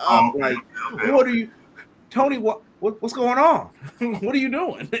cracking up. Like, what are you, Tony? What's going on? What are you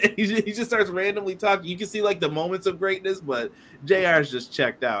doing? He just starts randomly talking. You can see like the moments of greatness, but JR's just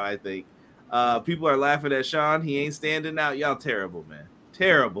checked out. I think people are laughing at Sean. He ain't standing out. Y'all terrible, man.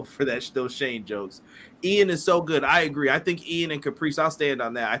 Terrible for those Shane jokes. Ian is so good. I agree. I think Ian and Caprice, I'll stand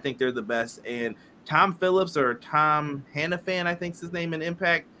on that. I think they're the best. And Tom Phillips or Tom Hannafan, I think's his name in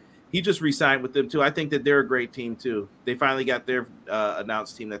Impact. He just re-signed with them too. I think that they're a great team too. They finally got their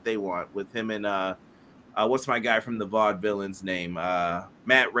announced team that they want with him and what's my guy from the Vaudevillains name?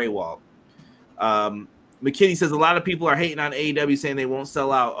 Matt Raywald. McKinney says a lot of people are hating on AEW saying they won't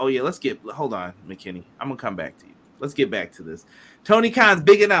sell out. Oh yeah, hold on, McKinney. I'm gonna come back to you. Let's get back to this. Tony Khan's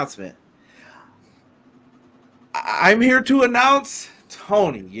big announcement. I'm here to announce,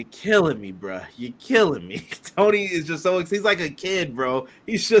 Tony, you're killing me, bro. You're killing me. Tony is just so excited. He's like a kid, bro.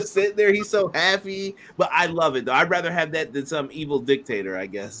 He's just sitting there. He's so happy. But I love it, though. I'd rather have that than some evil dictator, I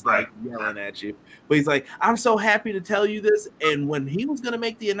guess, like yelling at you. But he's like, I'm so happy to tell you this. And when he was going to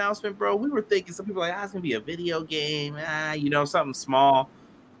make the announcement, bro, we were thinking, some people were like, it's going to be a video game, something small.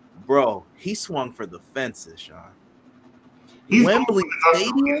 Bro, he swung for the fences, Sean. He's Wembley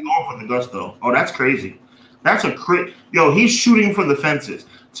Stadium? He's going for the gusto. Oh, that's crazy. That's a crit. Yo, he's shooting for the fences.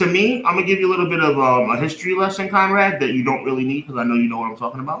 To me, I'm going to give you a little bit of a history lesson, Conrad, that you don't really need because I know you know what I'm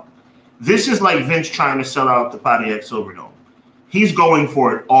talking about. This is like Vince trying to sell out the Pontiac Silverdome. He's going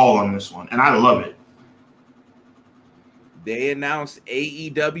for it all on this one, and I love it. They announced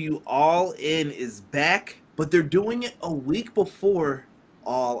AEW All In is back, but they're doing it a week before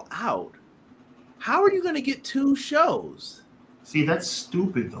All Out. How are you going to get 2 shows? See, that's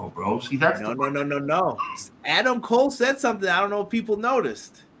stupid, though, bro. See, that's no. Adam Cole said something I don't know if people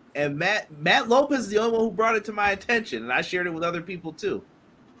noticed, and Matt Lopez is the only one who brought it to my attention, and I shared it with other people too.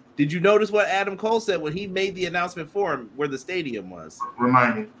 Did you notice what Adam Cole said when he made the announcement for him, where the stadium was?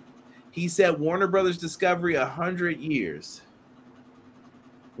 Remind me. He said Warner Brothers Discovery 100 years.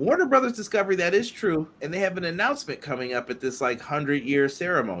 Warner Brothers Discovery, that is true, and they have an announcement coming up at this like 100-year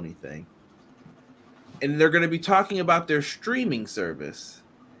ceremony thing. And they're going to be talking about their streaming service.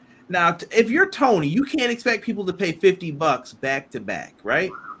 Now, if you're Tony, you can't expect people to pay $50 back to back,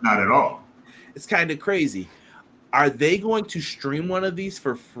 right? Not at all. It's kind of crazy. Are they going to stream one of these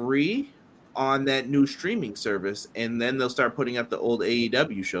for free on that new streaming service? And then they'll start putting up the old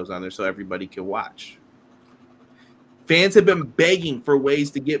AEW shows on there so everybody can watch. Fans have been begging for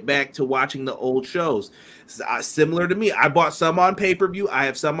ways to get back to watching the old shows. Similar to me, I bought some on pay-per-view. I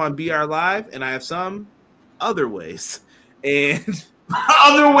have some on BR Live, and I have some other ways. And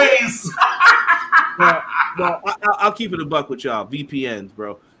other ways. well, I'll keep it a buck with y'all. VPNs,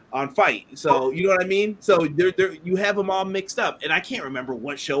 bro, on Fight. So you know what I mean. So you have them all mixed up, and I can't remember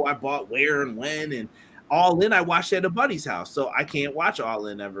what show I bought where and when. And All In, I watched at a buddy's house, so I can't watch All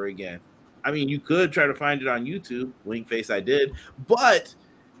In ever again. I mean, you could try to find it on YouTube. Wink face, I did. But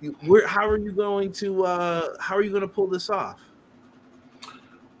how are you going to pull this off?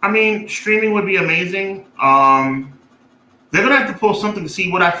 I mean, streaming would be amazing. They're gonna have to pull something to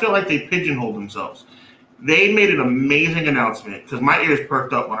see what I feel like they pigeonholed themselves. They made an amazing announcement because my ears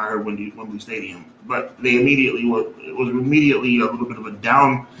perked up when I heard Wembley Stadium, but it was immediately a little bit of a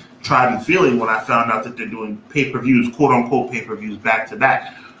downtrodden feeling when I found out that they're doing pay-per-views, quote unquote pay-per-views, back to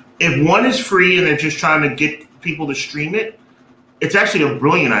back. If one is free and they're just trying to get people to stream it, it's actually a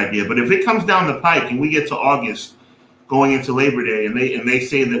brilliant idea. But if it comes down the pike and we get to August going into Labor Day and they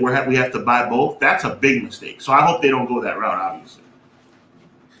say that we have to buy both, that's a big mistake. So I hope they don't go that route, obviously.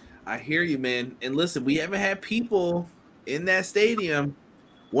 I hear you, man. And listen, we haven't had people in that stadium.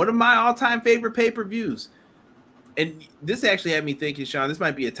 One of my all-time favorite pay-per-views. And this actually had me thinking, Sean, this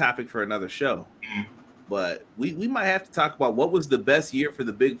might be a topic for another show. Mm-hmm. But we might have to talk about what was the best year for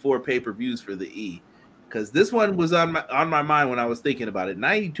the Big Four pay-per-views for the E. Because this one was on my mind when I was thinking about it.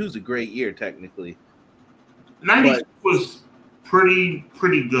 92 is a great year, technically. 92 was pretty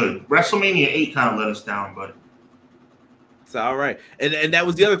good. WrestleMania 8 kind of let us down, but it's all right. And that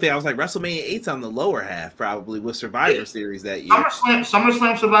was the other thing. I was like, WrestleMania 8's on the lower half, probably, with Survivor Series that year.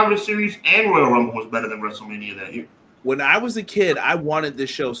 SummerSlam Survivor Series and Royal Rumble was better than WrestleMania that year. When I was a kid, I wanted this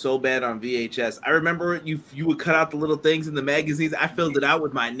show so bad on VHS. I remember you would cut out the little things in the magazines. I filled it out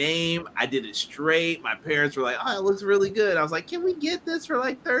with my name. I did it straight. My parents were like, "Oh, it looks really good." I was like, "Can we get this for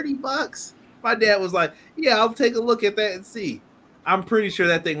like $30?" My dad was like, "Yeah, I'll take a look at that and see." I'm pretty sure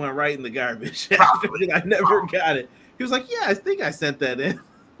that thing went right in the garbage. I never got it. He was like, "Yeah, I think I sent that in."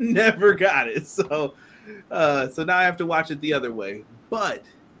 Never got it. So now I have to watch it the other way. But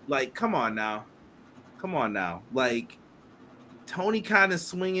like, come on now. Come on now. Like, Tony Khan is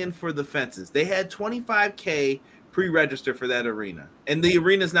swinging for the fences. They had $25K pre-register for that arena. And the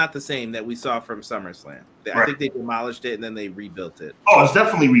arena's not the same that we saw from SummerSlam. I think they demolished it and then they rebuilt it. Oh, it's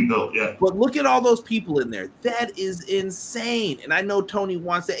definitely rebuilt, yeah. But look at all those people in there. That is insane. And I know Tony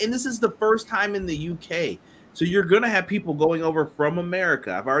wants that. And this is the first time in the UK. So you're going to have people going over from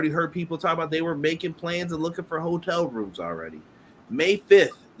America. I've already heard people talk about they were making plans and looking for hotel rooms already. May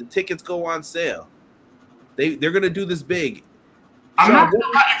 5th, the tickets go on sale. They're going to do this big.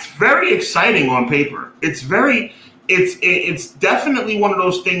 It's very exciting on paper. It's definitely one of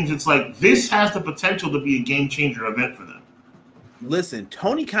those things. It's like this has the potential to be a game changer event for them. Listen,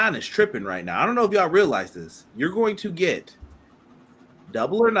 Tony Khan is tripping right now. I don't know if y'all realize this. You're going to get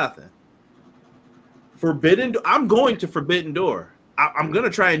Double or Nothing. I'm going to Forbidden Door. I'm going to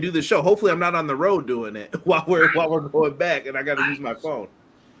try and do the show. Hopefully, I'm not on the road doing it while we're going back, and I got to use my phone.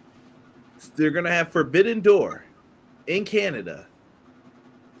 They're going to have Forbidden Door in Canada.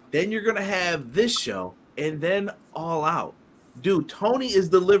 Then you're going to have this show, and then All Out. Dude, Tony is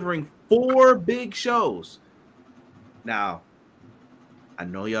delivering 4 big shows. Now, I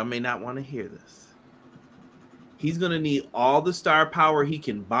know y'all may not want to hear this. He's going to need all the star power he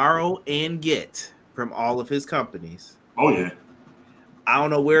can borrow and get from all of his companies. Oh, yeah. I don't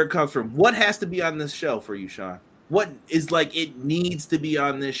know where it comes from. What has to be on this show for you, Sean? What is like it needs to be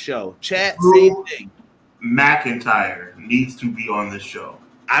on this show? Chat, same thing. McIntyre needs to be on this show.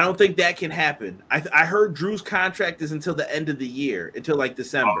 I don't think that can happen. I heard Drew's contract is until the end of the year, until like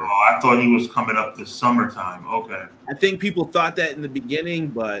December. Oh, I thought he was coming up this summertime. Okay. I think people thought that in the beginning,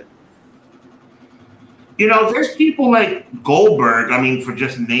 but you know, there's people like Goldberg. I mean, for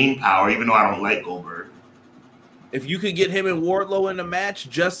just name power, even though I don't like Goldberg. If you could get him and Wardlow in a match,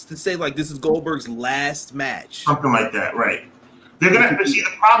 just to say like this is Goldberg's last match, something like that, right? They're gonna see. The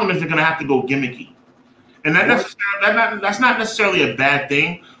problem is they're gonna have to go gimmicky. And that's not necessarily a bad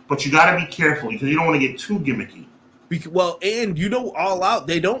thing, but you got to be careful because you don't want to get too gimmicky. Well, and you know, All Out,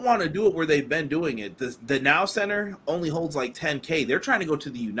 they don't want to do it where they've been doing it. The Now Center only holds like 10K. They're trying to go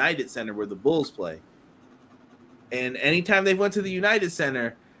to the United Center where the Bulls play. And anytime they've went to the United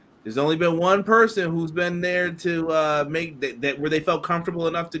Center, there's only been one person who's been there to make that where they felt comfortable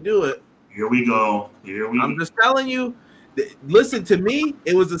enough to do it. Here we go. I'm just telling you. Listen, to me,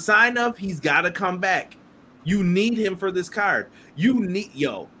 it was a sign of he's got to come back. You need him for this card.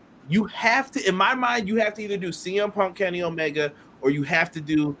 You have to, in my mind, you have to either do CM Punk, Kenny Omega, or you have to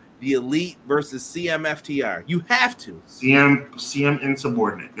do the Elite versus CM FTR. You have to. CM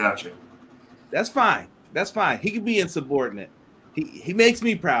insubordinate. Gotcha. That's fine. He could be insubordinate. He makes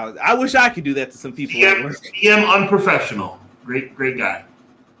me proud. I wish I could do that to some people. CM unprofessional. Great guy.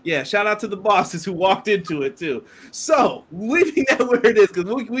 Yeah, shout out to the bosses who walked into it too. So, leaving that where it is, because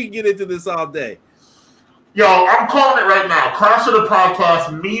we can get into this all day. Yo, I'm calling it right now. Clash of the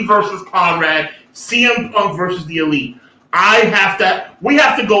Podcast, me versus Conrad, CM Punk versus the Elite. We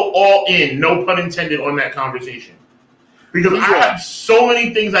have to go all in, no pun intended, on that conversation. Because I have so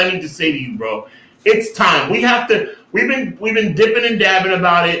many things I need to say to you, bro. It's time. We've been dipping and dabbing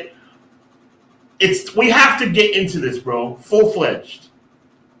about it. We have to get into this, bro. Full-fledged.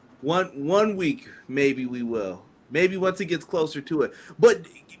 One week, maybe we will. Maybe once it gets closer to it. But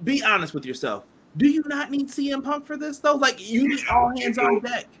be honest with yourself. Do you not need CM Punk for this, though? Like, you need all hands on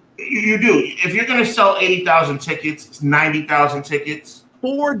deck. You do. If you're going to sell 80,000 tickets, it's 90,000 tickets.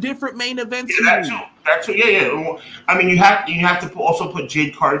 4 different main events. Yeah, that's too. Yeah. I mean, you have to also put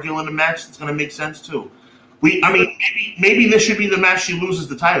Jade Cargill in the match. It's going to make sense, too. Maybe this should be the match she loses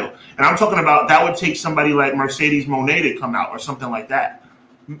the title. And I'm talking about that would take somebody like Mercedes Moné to come out or something like that.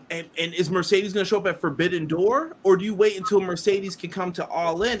 And is Mercedes going to show up at Forbidden Door, or do you wait until Mercedes can come to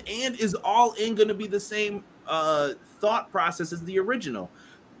All In? And is All In going to be the same thought process as the original?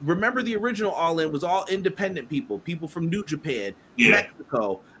 Remember, the original All In was all independent people from New Japan,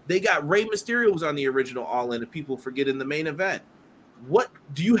 Mexico. They got Rey Mysterio was on the original All In, and people forget in the main event. What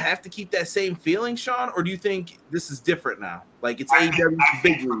do you have to keep that same feeling, Sean, or do you think this is different now? Like it's AEW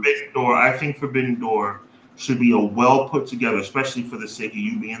big Forbidden Door. I think Forbidden Door should be a well put together, especially for the sake of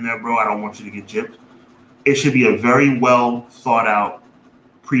you being there, bro. I don't want you to get gypped. It should be a very well thought out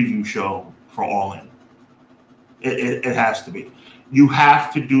preview show for All In. It has to be. You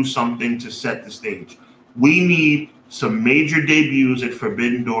have to do something to set the stage. We need some major debuts at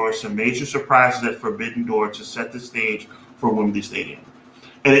Forbidden Door, some major surprises at Forbidden Door to set the stage for Wembley Stadium.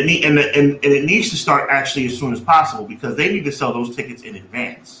 And it needs to start actually as soon as possible because they need to sell those tickets in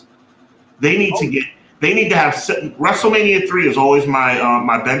advance. They need to have WrestleMania 3 is always my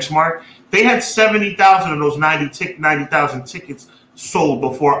benchmark. They had 70,000 of those 90,000 tickets sold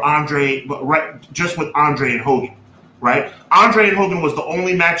before Andre, right? Just with Andre and Hogan, right? Andre and Hogan was the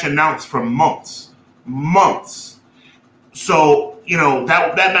only match announced for months. So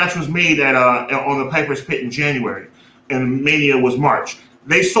that match was made at on the Piper's Pit in January, and Mania was March.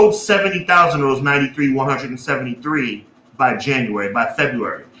 They sold 70,000 of those 173 by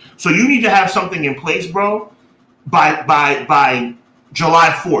February. So you need to have something in place, bro, by July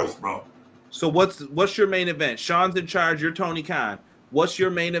 4th, bro. So what's your main event? Sean's in charge. You're Tony Khan. What's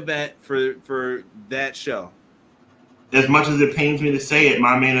your main event for that show? As much as it pains me to say it,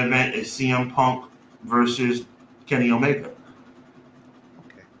 my main event is CM Punk versus Kenny Omega.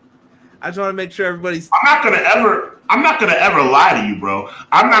 Okay. I just want to make sure everybody's. I'm not gonna ever lie to you, bro.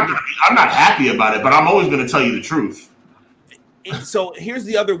 I'm not happy about it, but I'm always gonna tell you the truth. So here's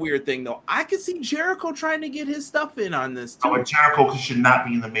the other weird thing, though. I could see Jericho trying to get his stuff in on this too. Oh, Jericho should not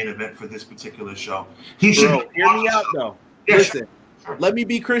be in the main event for this particular show. He should. Hear me out, though. Yeah, listen, sure. Let me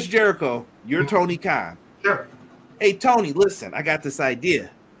be Chris Jericho. You're Tony Khan. Sure. Hey, Tony, listen, I got this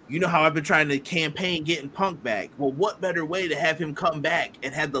idea. You know how I've been trying to campaign getting Punk back? Well, what better way to have him come back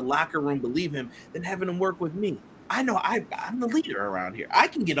and have the locker room believe him than having him work with me? I know I'm the leader around here. I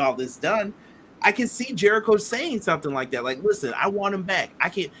can get all this done. I can see Jericho saying something like that. Like, listen, I want him back. I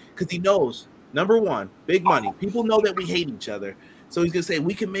can't, because he knows, number one, big money. People know that we hate each other. So he's going to say,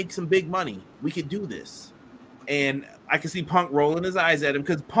 we can make some big money. We could do this. And I can see Punk rolling his eyes at him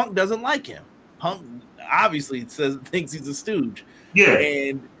because Punk doesn't like him. Punk obviously thinks he's a stooge. Yeah.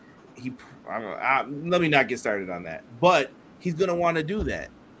 And let me not get started on that. But he's going to want to do that.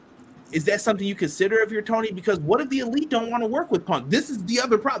 Is that something you consider if you're Tony? Because what if the Elite don't want to work with Punk? This is the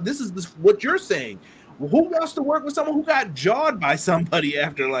other problem. This is what you're saying. Well, who wants to work with someone who got jawed by somebody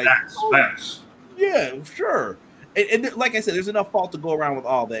after Facts. Yeah, sure. And like I said, there's enough fault to go around with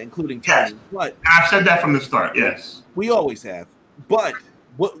all that, including Tony. Yes. But I've said that from the start. Yes, we always have. But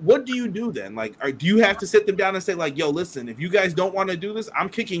what do you do then? Like, do you have to sit them down and say, like, yo, listen, if you guys don't want to do this, I'm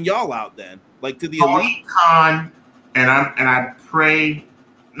kicking y'all out then, like to the Elite? Tony Khan, and I pray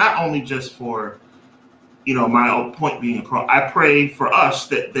not only just for my point being across. I pray for us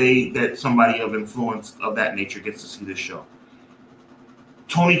that somebody of influence of that nature gets to see this show.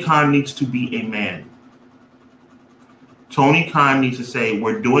 Tony Khan needs to be a man. Tony Khan needs to say,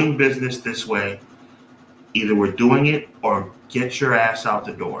 we're doing business this way. Either we're doing it or get your ass out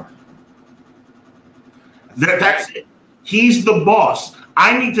the door. That's it. He's the boss.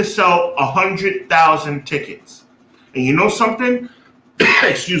 I need to sell 100,000 tickets. And you know something?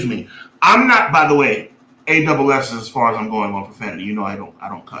 Excuse me. I'm not, by the way, AWS is as far as I'm going on profanity. You know I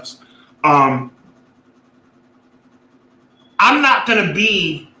don't cuss. I'm not gonna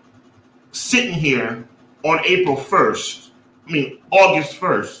be sitting here on August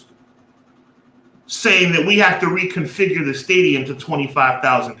 1st, saying that we have to reconfigure the stadium to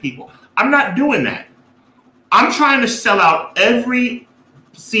 25,000 people. I'm not doing that. I'm trying to sell out every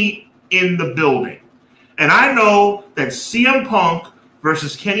seat in the building. And I know that CM Punk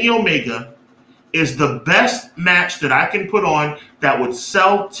versus Kenny Omega is the best match that I can put on that would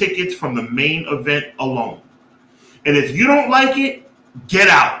sell tickets from the main event alone. And if you don't like it, get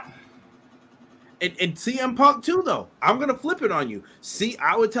out. And CM Punk too, though. I'm going to flip it on you. See,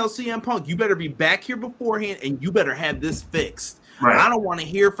 I would tell CM Punk, you better be back here beforehand and you better have this fixed. Right. I don't want to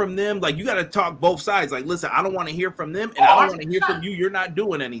hear from them. Like, you got to talk both sides. Like, listen, I don't want to hear from them, and I don't want to hear from you. You're not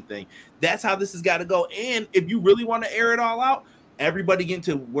doing anything. That's how this has got to go. And if you really want to air it all out, everybody get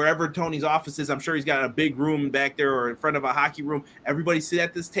into wherever Tony's office is. I'm sure he's got a big room back there or in front of a hockey room. Everybody sit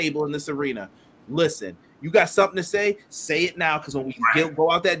at this table in this arena. Listen, you got something to say it now, because when we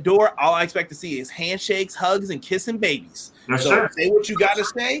go out that door, all I expect to see is handshakes, hugs, and kissing babies. Yes, so sir. Say what you got to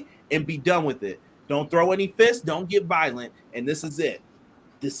say and be done with it. Don't throw any fists. Don't get violent. And this is it.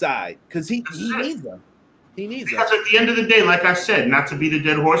 Decide. Because he needs them. He needs them. Because at the end of the day, like I said, not to beat a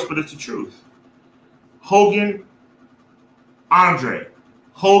dead horse, but it's the truth. Hogan, Andre,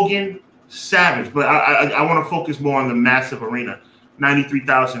 Hogan, Savage. But I want to focus more on the massive arena.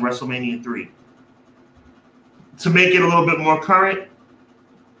 93,000, WrestleMania 3. To make it a little bit more current,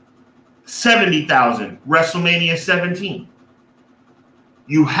 70,000, WrestleMania 17.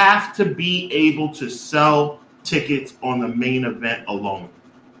 You have to be able to sell tickets on the main event alone.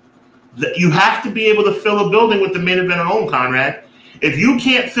 You have to be able to fill a building with the main event alone, Conrad. If you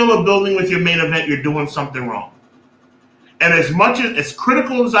can't fill a building with your main event, you're doing something wrong. And as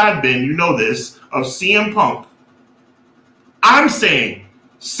critical as I've been, you know this, of CM Punk, I'm saying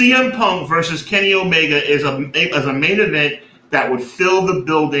CM Punk versus Kenny Omega is a main event that would fill the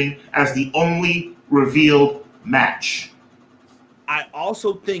building as the only revealed match. I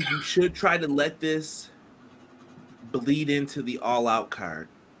also think you should try to let this bleed into the All Out card.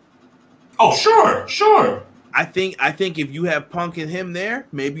 Oh, sure. I think if you have Punk and him there,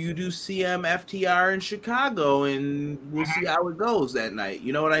 maybe you do CM FTR in Chicago, and we'll see how it goes that night.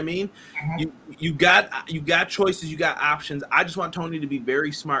 You know what I mean? You got choices, you got options. I just want Tony to be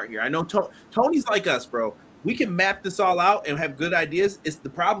very smart here. I know Tony's like us, bro. We can map this all out and have good ideas. The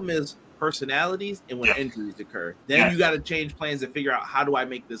problem is personalities and when injuries occur. Then you got to change plans and figure out, how do I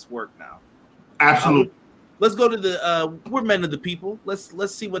make this work now? Absolutely. Let's go to we're men of the people.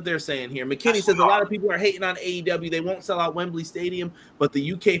 Let's see what they're saying here. McKinney says a lot of people are hating on AEW. They won't sell out Wembley Stadium, but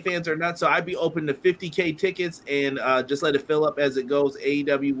the UK fans are nuts. So I'd be open to 50K tickets and just let it fill up as it goes.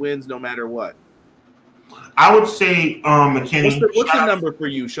 AEW wins no matter what. I would say, McKinney. What's the number for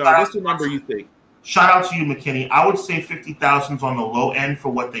you, Sean? What's the number you think? Shout out to you, McKinney. I would say 50,000 is on the low end for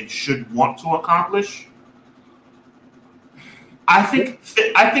what they should want to accomplish. I think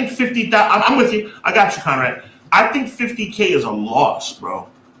 50,000. I'm with you. I got you, Conrad. I think 50K is a loss, bro.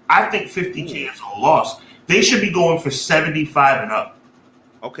 I think 50K is a loss. They should be going for 75 and up.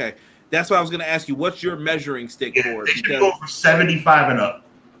 Okay, that's what I was going to ask you. What's your measuring stick for? They should be going for 75 and up.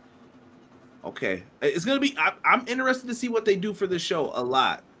 Okay, it's going to be. I'm interested to see what they do for this show. A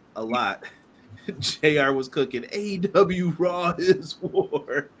lot. JR was cooking. AEW Raw is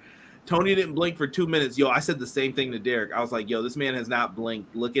war. Tony didn't blink for 2 minutes. Yo, I said the same thing to Derek. I was like, yo, this man has not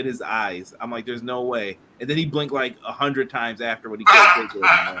blinked. Look at his eyes. I'm like, there's no way. And then he blinked like 100 times after when he couldn't take it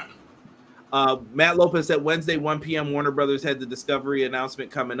anymore. Matt Lopez said Wednesday, 1 p.m. Warner Brothers had the Discovery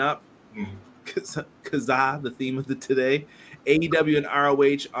announcement coming up. Kazaa, the theme of the today. AEW and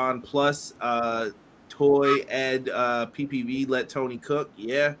ROH on Plus. Toy Ed PPV let Tony cook.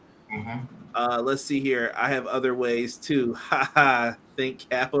 Yeah. Let's see here. I have other ways too. Haha. Think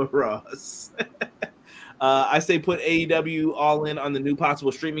Kappa Ross. I say put AEW all in on the new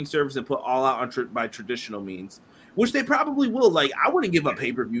possible streaming service and put all out on by traditional means, which they probably will. Like, I wouldn't give up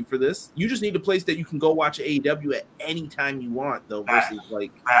pay-per-view for this. You just need a place that you can go watch AEW at any time you want, though, versus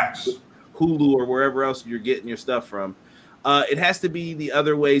like Hulu or wherever else you're getting your stuff from. It has to be the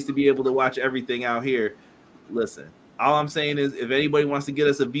other ways to be able to watch everything out here. Listen, all I'm saying is, if anybody wants to get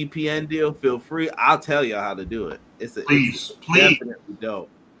us a VPN deal, feel free. I'll tell you how to do it. Please. Definitely dope.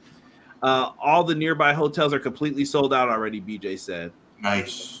 All the nearby hotels are completely sold out already, BJ said.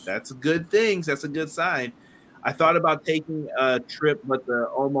 Nice. That's good things. That's a good sign. I thought about taking a trip, but the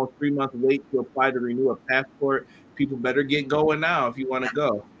almost 3-month wait to apply to renew a passport. People better get going now if you want to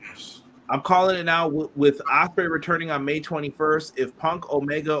go. I'm calling it now with Ospreay returning on May 21st. If Punk,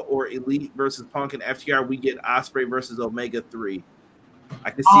 Omega, or Elite versus Punk and FTR, we get Ospreay versus Omega 3. I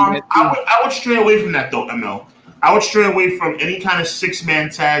can see that. I would stray away from that, though, ML. I would stray away from any kind of 6-man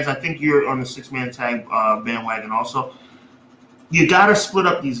tags. I think you're on the 6-man tag bandwagon also. You got to split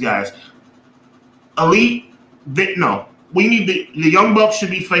up these guys. Elite, no. We need the Young Bucks should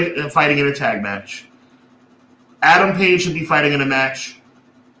be fighting in a tag match. Adam Page should be fighting in a match.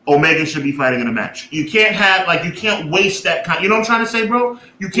 Omega should be fighting in a match. You can't waste that kind. You know what I'm trying to say, bro?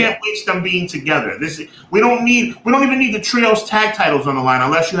 You can't waste them being together. We don't even need the trios tag titles on the line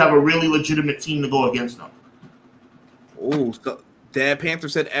unless you have a really legitimate team to go against them. Oh, so Dad Panther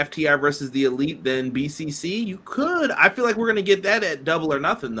said FTR versus the Elite, then BCC. You could. I feel like we're gonna get that at Double or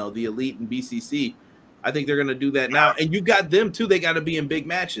Nothing though. The Elite and BCC. I think they're gonna do that now. And you got them too. They got to be in big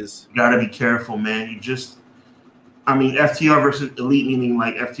matches. You got to be careful, man. FTR versus Elite, meaning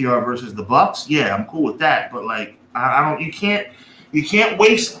like FTR versus the Bucks. Yeah, I'm cool with that. But like, you can't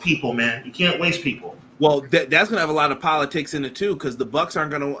waste people, man. You can't waste people. Well, that's gonna have a lot of politics in it too, because the Bucks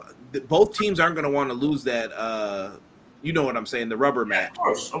both teams aren't gonna want to lose that. You know what I'm saying? The rubber match.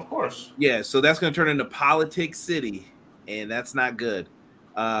 Of course. Yeah, so that's gonna turn into Politics City, and that's not good.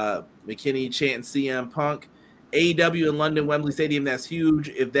 McKinney chanting CM Punk. AEW in London, Wembley Stadium, that's huge.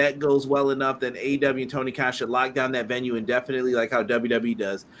 If that goes well enough, then AEW and Tony Khan should lock down that venue indefinitely like how WWE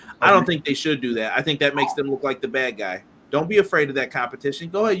does. I don't think they should do that. I think that makes them look like the bad guy. Don't be afraid of that competition.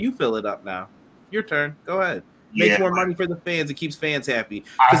 Go ahead, you fill it up now. Your turn. Go ahead. Makes more money for the fans. It keeps fans happy.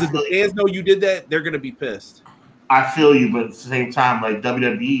 Because if the fans know you did that, they're going to be pissed. I feel you, but at the same time, like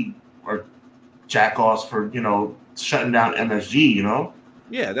WWE are jackoffs for, shutting down MSG,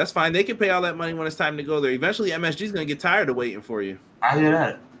 Yeah, that's fine. They can pay all that money when it's time to go there. Eventually, MSG is going to get tired of waiting for you. I hear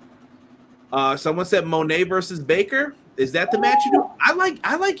that. Someone said Monet versus Baker. Is that the match you do?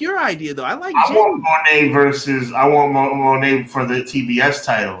 I like your idea though. I want Monet for the TBS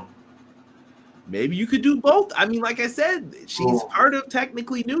title. Maybe you could do both. I mean, like I said, she's part of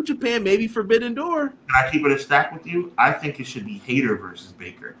technically New Japan, maybe Forbidden Door. Can I keep it a stack with you? I think it should be Hayter versus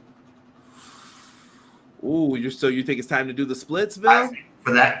Baker. Ooh, so you think it's time to do the splits, Bill?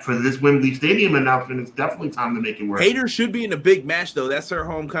 for this Wembley Stadium announcement, it's definitely time to make it work. Hayter should be in a big match though. That's her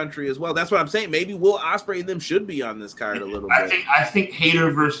home country as well. That's what I'm saying. Maybe Will Ospreay and them should be on this card a little bit. I think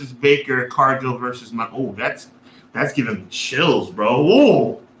Hayter versus Baker, Cargill versus that's giving me chills,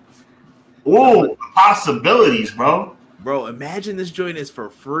 bro. The possibilities, bro. Bro, imagine this joint is for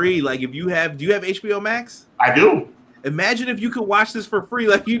free. Like, if do you have HBO Max? I do. Imagine if you could watch this for free,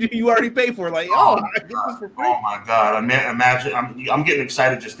 like you already pay for. Like, I get this for free. Oh my god! Imagine I'm getting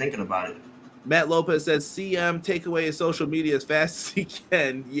excited just thinking about it. Matt Lopez says CM take away his social media as fast as he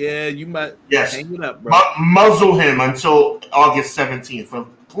can. Yeah, you might. Yes. Hang it up, bro. Muzzle him until August 17th,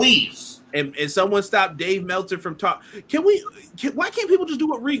 please. And someone stop Dave Meltzer from talk. Why can't people just do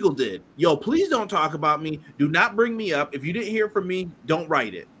what Regal did? Yo, please don't talk about me. Do not bring me up. If you didn't hear from me, don't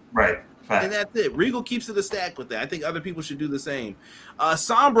write it. Right. Fact. And that's it. Regal keeps it a stack with that. I think other people should do the same.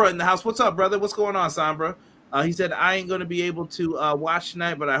 Sombra in the house. What's up, brother? What's going on, Sombra? He said, I ain't going to be able to watch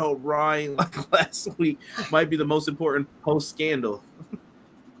tonight, but I hope Raw, like last week, might be the most important post-scandal.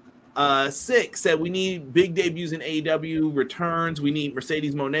 6 said we need big debuts in AEW returns. We need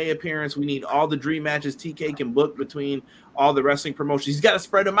Mercedes Moné appearance. We need all the dream matches TK can book between all the wrestling promotions. He's got to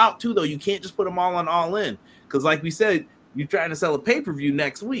spread them out too, though. You can't just put them all on All In because, like we said, you're trying to sell a pay-per-view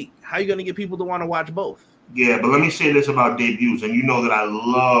next week. How are you going to get people to want to watch both? Yeah, but let me say this about debuts, and you know that I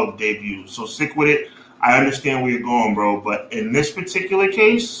love debuts, so stick with it. I understand where you're going, bro, but in this particular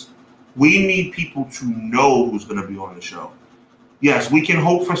case, we need people to know who's going to be on the show. Yes, we can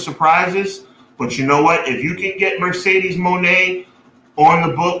hope for surprises, but you know what? If you can get Mercedes Moné on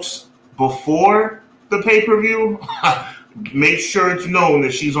the books before the pay-per-view, make sure it's known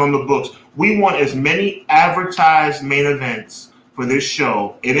that she's on the books. We want as many advertised main events for this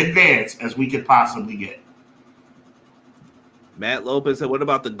show in advance as we could possibly get. Matt Lopez said, what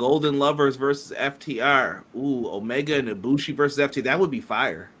about the Golden Lovers versus FTR? Ooh, Omega and Ibushi versus FTR. That would be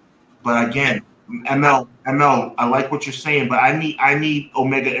fire. But again, ML, I like what you're saying, but I need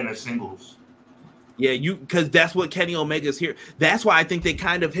Omega in a singles. Yeah, because that's what Kenny Omega's here. That's why I think they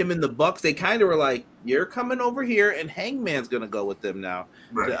kind of, him and the Bucks, they kind of were like, you're coming over here, and Hangman's going to go with them now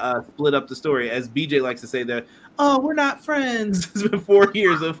to split up the story. As BJ likes to say that, we're not friends. It's been 4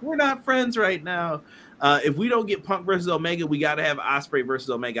 years of we're not friends right now. If we don't get Punk versus Omega, we got to have Ospreay versus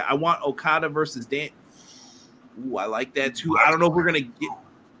Omega. I want Okada versus Dan. Ooh, I like that too. I don't know if we're going to get.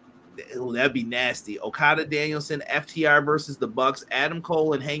 Ooh, that'd be nasty. Okada Danielson, FTR versus the Bucks, Adam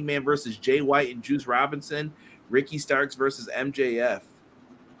Cole and Hangman versus Jay White and Juice Robinson, Ricky Starks versus MJF.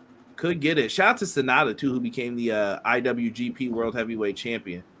 Could get it. Shout out to Sonata too, who became the IWGP World Heavyweight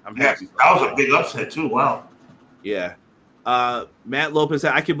Champion. I'm happy. That was a big upset too. Wow. Yeah. Matt Lopez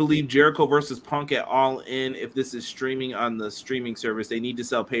said, I can believe Jericho versus Punk at All In if this is streaming on the streaming service. They need to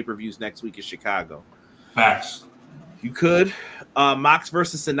sell pay-per-views next week in Chicago. Facts. You could. Mox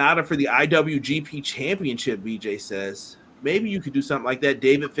versus Sonata for the IWGP Championship, BJ says. Maybe you could do something like that.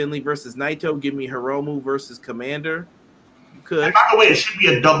 David Finlay versus Naito. Give me Hiromu versus Commander. You could. And by the way, it should be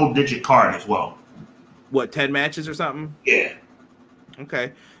a double-digit card as well. What, 10 matches or something? Yeah.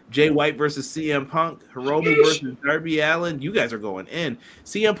 Okay. Jay White versus CM Punk. Hiromu versus Darby Allin. You guys are going in.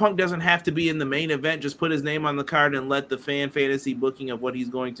 CM Punk doesn't have to be in the main event. Just put his name on the card and let the fan fantasy booking of what he's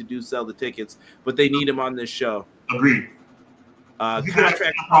going to do sell the tickets. But they need him on this show. Agreed.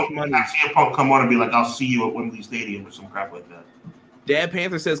 Contract cost money. CM Punk come on and be like, I'll see you at Wembley Stadium or some crap like that. Dad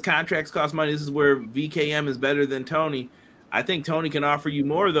Panther says contracts cost money. This is where VKM is better than Tony. I think Tony can offer you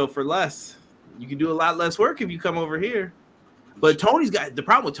more, though, for less. You can do a lot less work if you come over here. But Tony's got the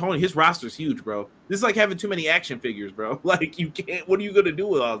problem with Tony. His roster's huge, bro. This is like having too many action figures, bro. Like, you can't. What are you gonna do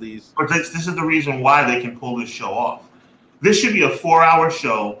with all these? But this is the reason why they can pull this show off. This should be a 4-hour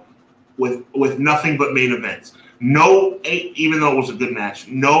show with nothing but main events. No, even though it was a good match,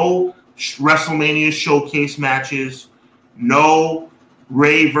 no WrestleMania showcase matches. No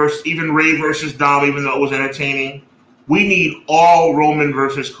Ray versus Dom, even though it was entertaining. We need all Roman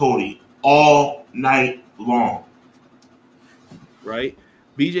versus Cody all night long. Right?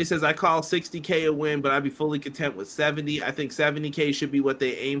 BJ says, I call 60K a win, but I'd be fully content with 70. I think 70K should be what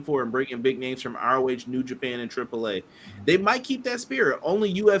they aim for and bring in big names from ROH, New Japan, and AAA. They might keep that spirit.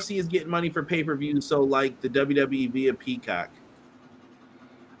 Only UFC is getting money for pay-per-views, so like the WWE via Peacock.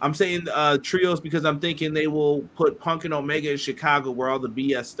 I'm saying trios because I'm thinking they will put Punk and Omega in Chicago where all the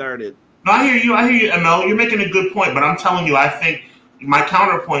BS started. No, I hear you, ML. You're making a good point, but I'm telling you, I think my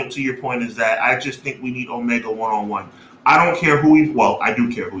counterpoint to your point is that I just think we need Omega one-on-one. I don't care who I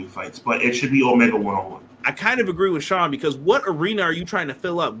do care who he fights, but it should be Omega one-on-one. I kind of agree with Sean because what arena are you trying to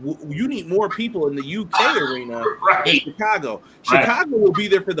fill up? You need more people in the UK arena than Chicago. Chicago will be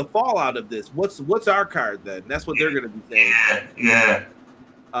there for the fallout of this. What's our card then? That's what they're going to be saying. Yeah.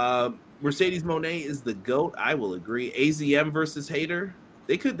 Mercedes Moné is the GOAT. I will agree. AZM versus Hater.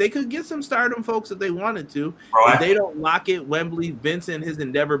 They could get some stardom folks if they wanted to. Bro, if they don't lock it, Wembley, Vince and his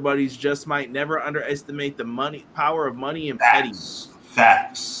Endeavor buddies just might never underestimate the power of money and pettiness.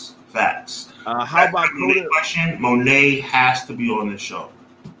 Facts. How about Kota? Question: Monet has to be on this show.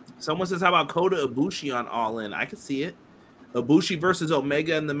 Someone says, how about Kota Ibushi on All In? I could see it. Ibushi versus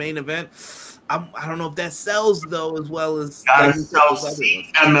Omega in the main event. I don't know if that sells though as well as. Gotta sell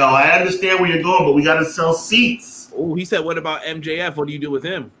seats, ML. I understand where you're going, but we gotta sell seats. Oh, he said, what about MJF? What do you do with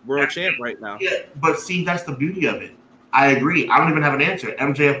him? World champ right now. Yeah, but see, that's the beauty of it. I agree. I don't even have an answer.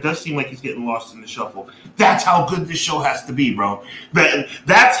 MJF does seem like he's getting lost in the shuffle. That's how good this show has to be, bro.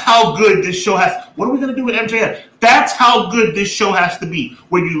 That's how good this show has. What are we gonna do with MJF? That's how good this show has to be.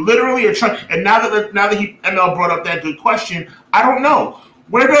 When you literally are trying. And now that ML brought up that good question, I don't know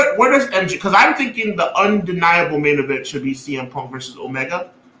where does MJF? Because I'm thinking the undeniable main event should be CM Punk versus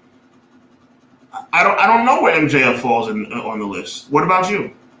Omega. I don't know where MJF falls on the list. What about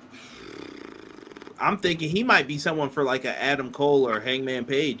you? I'm thinking he might be someone for like a Adam Cole or Hangman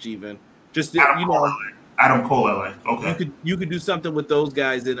Page, even. Just Adam Cole, I like. Okay. You could do something with those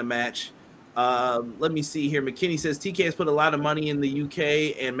guys in a match. Let me see here. McKinney says TK has put a lot of money in the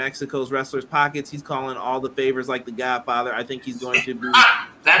UK and Mexico's wrestlers' pockets. He's calling all the favors like the Godfather. I think he's going to be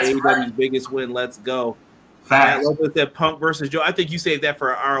AEW's biggest win. Let's go. Facts. With that Punk versus Joe. I think you saved that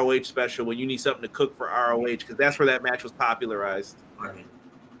for an ROH special when you need something to cook for ROH because that's where that match was popularized. Right.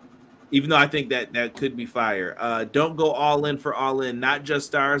 Even though I think that could be fire. Don't go all in for All In. Not just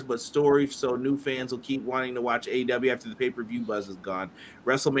stars, but story, so new fans will keep wanting to watch AEW after the pay-per-view buzz is gone.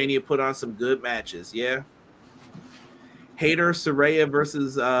 WrestleMania put on some good matches, yeah. Hater, Saraya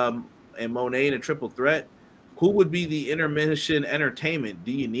versus and Monet in a triple threat. Who would be the intermission entertainment?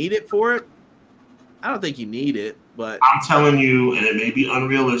 Do you need it for it? I don't think you need it, but... I'm telling you, and it may be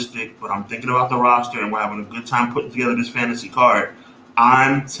unrealistic, but I'm thinking about the roster, and we're having a good time putting together this fantasy card.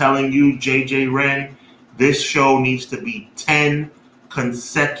 I'm telling you, JJ Ren, this show needs to be 10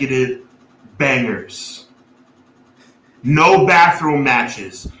 consecutive bangers. No bathroom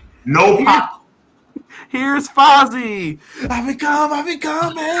matches. No pop. Here's Fozzy. I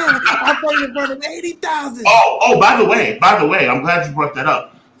become, man. I'm playing in front of 80,000. Oh, by the way, I'm glad you brought that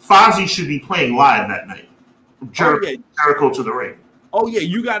up. Fozzy should be playing live that night. Jericho to the ring. Oh yeah,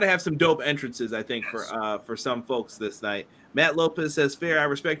 you got to have some dope entrances, I think, for some folks this night. Matt Lopez says, fair, I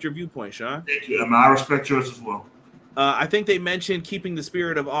respect your viewpoint, Sean. Thank you. I respect yours as well. I think they mentioned keeping the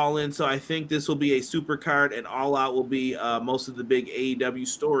spirit of All In, so I think this will be a super card, and All Out will be most of the big AEW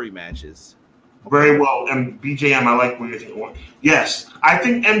story matches. Very well. And BJM, I like where you're thinking. Yes, I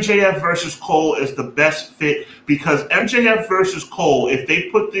think MJF versus Cole is the best fit because MJF versus Cole, if they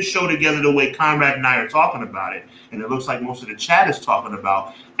put this show together the way Conrad and I are talking about it, and it looks like most of the chat is talking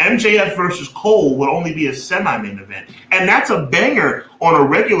about, MJF versus Cole would only be a semi-main event. And that's a banger on a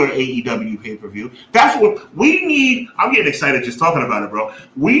regular AEW pay-per-view. That's what we need. I'm getting excited just talking about it, bro.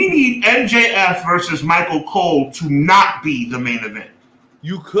 We need MJF versus Michael Cole to not be the main event.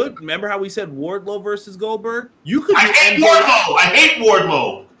 You could remember how we said Wardlow versus Goldberg? You could. I hate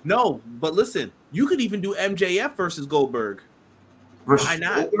Wardlow. No, but listen, you could even do MJF versus Goldberg. Why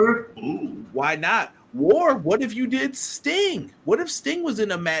not? Goldberg? Ooh. Why not? Or what if you did Sting? What if Sting was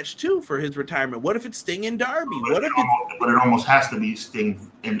in a match too for his retirement? What if it's Sting and Darby? But it almost has to be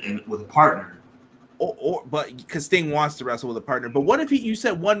Sting in with a partner. But because Sting wants to wrestle with a partner. But what if you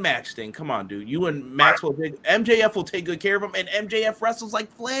said one match, Sting? Come on, dude. You and Max will take MJF will take good care of him, and MJF wrestles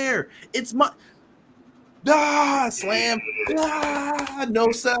like Flair. It's slam,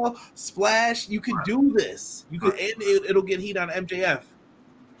 no sell, splash. You can do this. You can, and it'll get heat on MJF.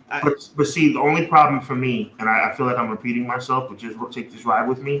 But see, the only problem for me, and I feel like I'm repeating myself, but just take this ride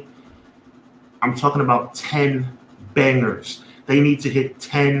with me. I'm talking about 10 bangers. They need to hit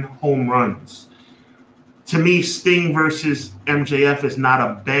 10 home runs. To me, Sting versus MJF is not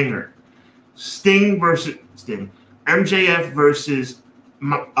a banger. MJF versus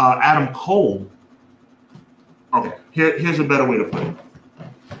Adam Cole. Okay, here's a better way to put it.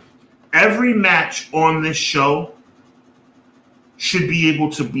 Every match on this show should be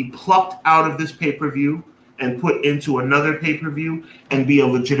able to be plucked out of this pay-per-view and put into another pay-per-view and be a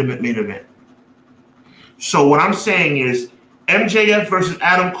legitimate main event. So what I'm saying is MJF versus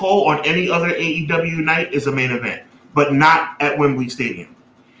Adam Cole on any other AEW night is a main event, but not at Wembley Stadium.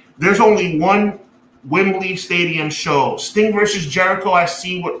 There's only one Wembley Stadium show. Sting versus Jericho, I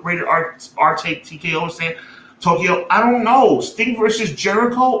see what Rated R Take TKO is saying. Tokyo, I don't know. Sting versus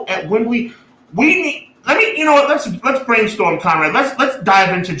Jericho at Wembley. Let's brainstorm, Conrad. Let's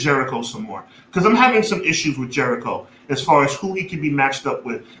dive into Jericho some more because I'm having some issues with Jericho. as far as who he can be matched up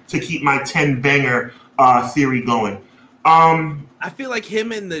with to keep my 10 banger theory going. I feel like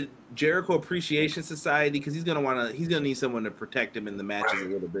him and the Jericho Appreciation Society, because he's gonna need someone to protect him in the matches a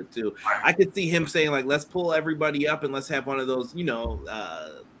little bit too. I could see him saying like, let's pull everybody up and let's have one of those,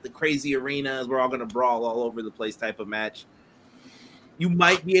 the crazy arenas. We're all gonna brawl all over the place type of match. You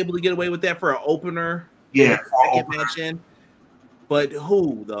might be able to get away with that for an opener. Yeah, second match in. But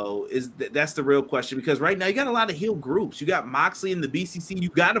who though that's the real question, because right now you got a lot of heel groups. You got Moxley and the BCC. You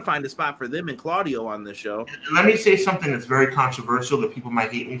got to find a spot for them and Claudio on this show. Let me say something that's very controversial that people might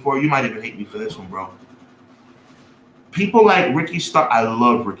hate me for. You might even hate me for this one, bro. People like Ricky Starks. I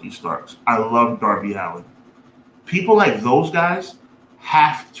love Ricky Starks. I love Darby Allin. People like those guys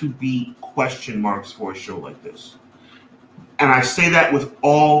have to be question marks for a show like this. And I say that with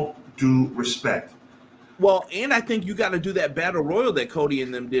all due respect. Well, and I think you got to do that battle royal that Cody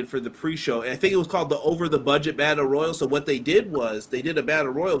and them did for the pre-show. And I think it was called the Over the Budget Battle Royal. So what they did was they did a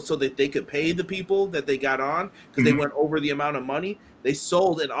battle royal so that they could pay the people that they got on because they went over the amount of money. They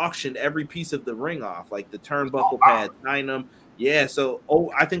sold and auctioned every piece of the ring off, like the turnbuckle pad, them. Yeah, so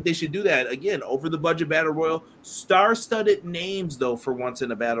I think they should do that again. Over the budget battle royal, star-studded names though for once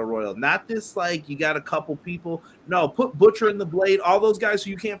in a battle royal. Not this like you got a couple people. No, put Butcher and the Blade, all those guys who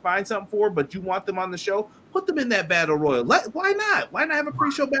you can't find something for, but you want them on the show. Put them in that battle royal. Why not? Why not have a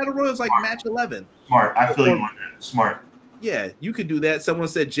pre-show battle royal? It's like match 11. Smart. I feel you on that. Smart. Yeah, you could do that. Someone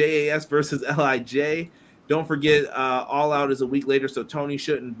said JAS versus LIJ. Don't forget, All Out is a week later, so Tony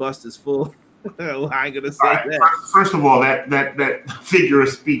shouldn't bust his full. I ain't gonna say that. First of all, that figure of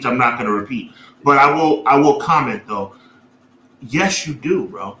speech I'm not gonna repeat, but I will comment though. Yes, you do,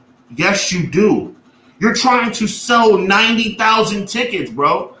 bro. Yes, you do. You're trying to sell 90,000 tickets,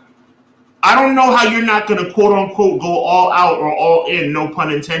 bro. I don't know how you're not gonna quote unquote go all out or all in. No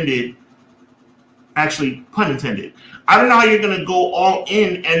pun intended. Actually, pun intended. I don't know how you're gonna go all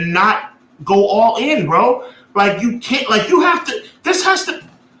in and not go all in, bro. Like you can't. Like you have to. This has to.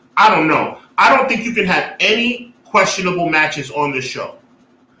 I don't know. I don't think you can have any questionable matches on this show.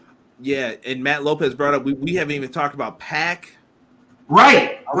 Yeah, and Matt Lopez brought up, we haven't even talked about Pac.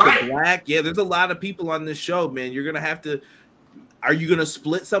 Right. Black. Yeah, there's a lot of people on this show, man. You're going to have to – are you going to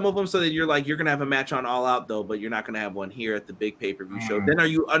split some of them so that you're going to have a match on All Out, though, but you're not going to have one here at the big pay-per-view show? Then are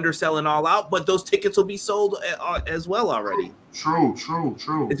you underselling All Out? But those tickets will be sold as well already. True. It's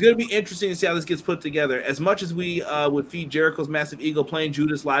going to be interesting to see how this gets put together. As much as we would feed Jericho's massive ego playing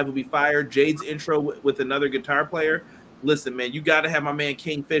Judas Live will be fired, Jade's intro with another guitar player. Listen, man, you got to have my man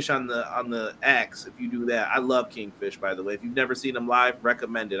Kingfish on the axe if you do that. I love Kingfish, by the way. If you've never seen him live,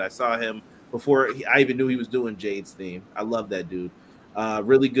 recommend it. I saw him before I even knew he was doing Jade's theme. I love that dude.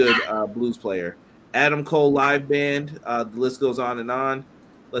 Really good blues player. Adam Cole live band. The list goes on and on.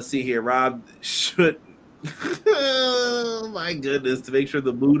 Let's see here. Rob should. Oh my goodness! To make sure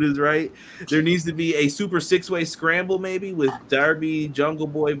the mood is right, there needs to be a super 6-way scramble, maybe with Darby, Jungle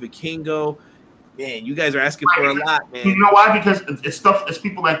Boy, Vikingo. Man, you guys are asking for a lot, man. You know why? Because it's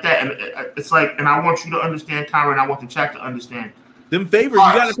people like that, and it's like, and I want you to understand, Kyron. I want the chat to understand. Them favors,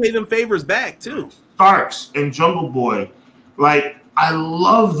 Starks. You got to pay them favors back too. Starks and Jungle Boy, like I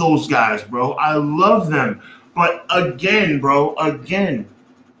love those guys, bro. I love them, but again,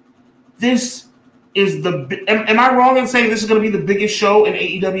 this is the. Am I wrong in saying this is going to be the biggest show in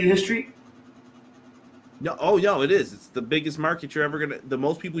AEW history? No, it is. It's the biggest market you're ever gonna. The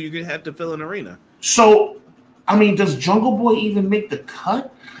most people you're gonna have to fill an arena. So, I mean, does Jungle Boy even make the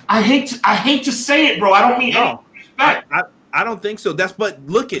cut? I hate to say it, bro. I don't mean any respect. I don't think so. But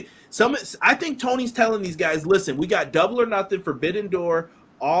look at some. I think Tony's telling these guys, listen, we got Double or Nothing, Forbidden Door,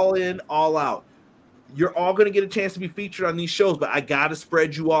 All In, All Out. You're all gonna get a chance to be featured on these shows, but I gotta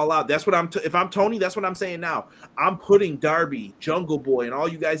spread you all out. That's what if I'm Tony, that's what I'm saying now. I'm putting Darby, Jungle Boy, and all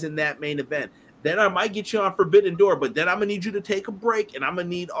you guys in that main event. Then I might get you on Forbidden Door, but then I'm going to need you to take a break, and I'm going to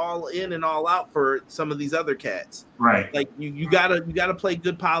need All In and All Out for some of these other cats. Right. Like, you gotta play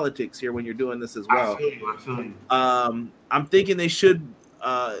good politics here when you're doing this as well. I feel you. I'm thinking they should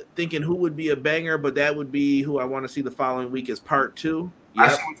thinking who would be a banger, but that would be who I want to see the following week as part 2.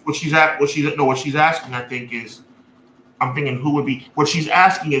 Yep. What she's asking, I think, is I'm thinking who would be – what she's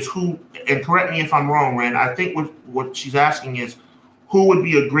asking is who – and correct me if I'm wrong, Rand. I think what she's asking is – who would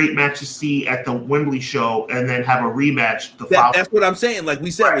be a great match to see at the Wembley show and then have a rematch? That's what I'm saying. Like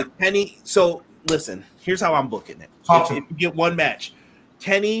we said with Kenny. So listen, here's how I'm booking it. If you get one match,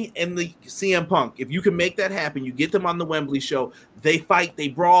 Kenny and the CM Punk, if you can make that happen, you get them on the Wembley show. They fight, they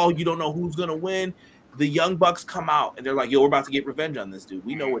brawl. You don't know who's going to win. The Young Bucks come out and they're like, yo, we're about to get revenge on this dude.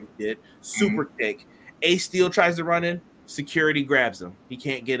 We know what he did. Super kick. Ace Steel tries to run in. Security grabs him. He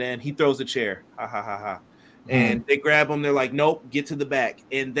can't get in. He throws a chair. Ha, ha, ha, ha. And they grab them. They're like, nope, get to the back.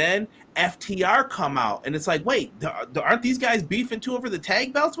 And then FTR come out. And it's like, wait, aren't these guys beefing too over the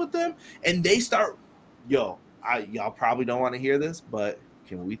tag belts with them? And they start, y'all probably don't want to hear this, but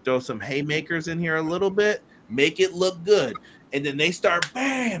can we throw some haymakers in here a little bit? Make it look good. And then they start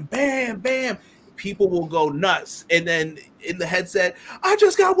bam, bam, bam. People will go nuts. And then in the headset, I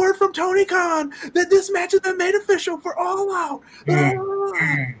just got word from Tony Khan that this match has been made official for All Out.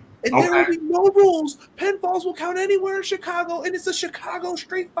 And there will be no rules. Pinfalls will count anywhere in Chicago, and it's a Chicago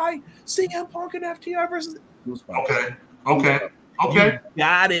street fight. CM Punk and FTR versus. Okay. You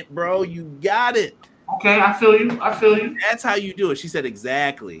got it, bro. You got it. Okay, I feel you. That's how you do it. She said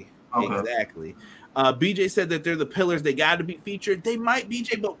exactly. Okay. Exactly. BJ said that they're the pillars. They got to be featured. They might,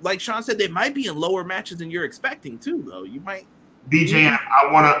 BJ, but like Sean said, they might be in lower matches than you're expecting too, though. You might. BJ,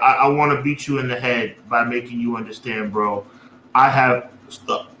 I wanna beat you in the head by making you understand, bro. I have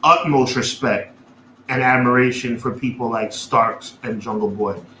the utmost respect and admiration for people like Starks and Jungle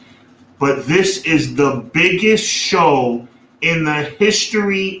Boy. But this is the biggest show in the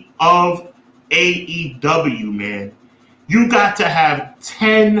history of AEW, man. You got to have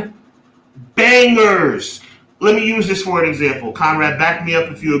 10 bangers. Let me use this for an example. Conrad, back me up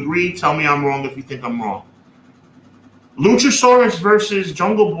if you agree. Tell me I'm wrong if you think I'm wrong. Luchasaurus versus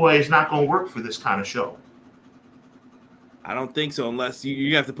Jungle Boy is not going to work for this kind of show. I don't think so, unless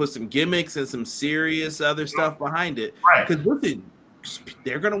you have to put some gimmicks and some serious other stuff behind it. Right. Because listen,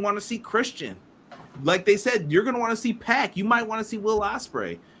 they're going to want to see Christian. Like they said, you're going to want to see Pac. You might want to see Will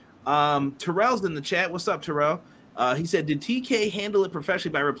Ospreay. Terrell's in the chat. What's up, Terrell? He said, did TK handle it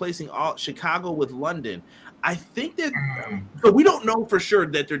professionally by replacing all Chicago with London? I think that but we don't know for sure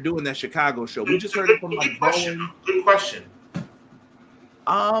that they're doing that Chicago show. We just heard it from like Bowen. Good question.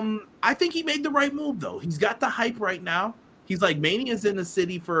 I think he made the right move though. He's got the hype right now. He's like, Mania's in the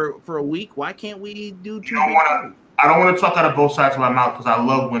city for a week. Why can't we do two? I don't want to talk out of both sides of my mouth because I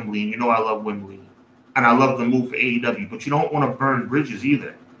love Wembley. You know I love Wembley. And I love the move for AEW. But you don't want to burn bridges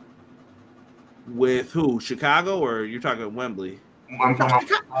either. With who? Chicago or you're talking Wembley? I'm talking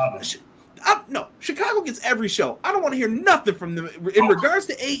about no, Chicago gets every show. I don't want to hear nothing from them. In regards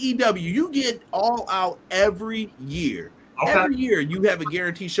to AEW, you get All Out every year. Okay. Every year you have a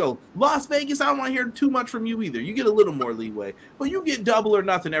guaranteed show. Las Vegas, I don't want to hear too much from you either. You get a little more leeway. But you get double or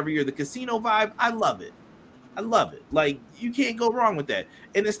nothing every year. The casino vibe, I love it. I love it. Like, you can't go wrong with that.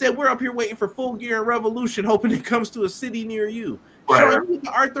 And instead, we're up here waiting for Full Gear and Revolution, hoping it comes to a city near you. Right. Show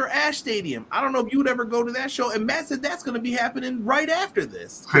the Arthur Ashe Stadium. I don't know if you would ever go to that show. And Matt said that's going to be happening right after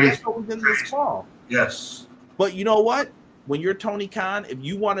this. Crazy. That show is this fall. Yes. But you know what? When you're Tony Khan, if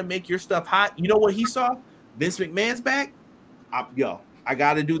you want to make your stuff hot, you know what he saw? Vince McMahon's back. I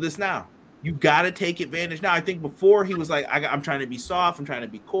got to do this now. You got to take advantage now. I think before he was like, I'm trying to be soft. I'm trying to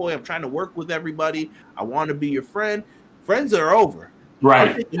be coy. I'm trying to work with everybody. I want to be your friend. Friends are over.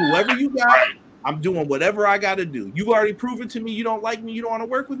 Right. Whoever you got, I'm doing whatever I got to do. You've already proven to me you don't like me. You don't want to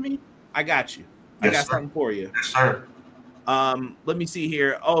work with me. I got you. I got something for you. Yes, sir. Let me see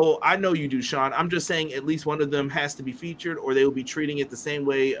here. Oh, I know you do, Sean. I'm just saying at least one of them has to be featured or they will be treating it the same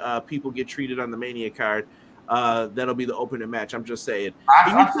way people get treated on the Mania card. That'll be the opening match. I'm just saying.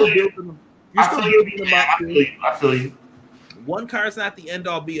 I feel you. One card's not the end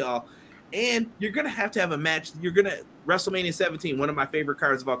all be all. And you're going to have a match. You're going to WrestleMania 17, one of my favorite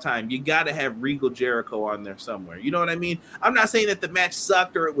cards of all time. You got to have Regal Jericho on there somewhere. You know what I mean? I'm not saying that the match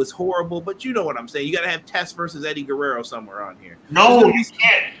sucked or it was horrible, but you know what I'm saying. You got to have Test versus Eddie Guerrero somewhere on here. No, you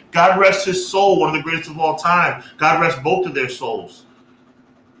can't. God rest his soul, one of the greatest of all time. God rest both of their souls.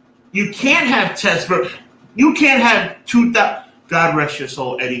 You can't have Test versus... You can't have 2000. God rest your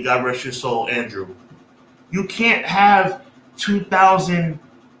soul, Eddie. God rest your soul, Andrew. You can't have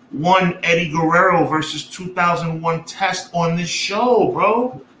 2001 Eddie Guerrero versus 2001 Test on this show,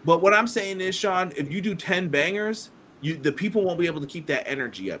 bro. But what I'm saying is, Sean, if you do 10 bangers, the people won't be able to keep that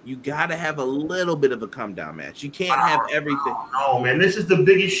energy up. You got to have a little bit of a come down match. You can't have everything. No, man. This is the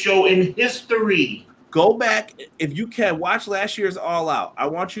biggest show in history. Go back, if you can, watch last year's All Out. I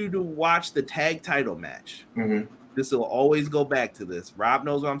want you to watch the tag title match. Mm-hmm. This will always go back to this. Rob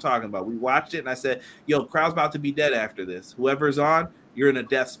knows what I'm talking about. We watched it, and I said, yo, crowd's about to be dead after this. Whoever's on, you're in a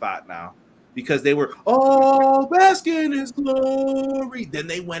death spot now. Because they were, bask in his glory. Then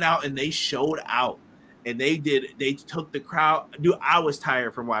they went out, and they showed out. And they took the crowd. Dude, I was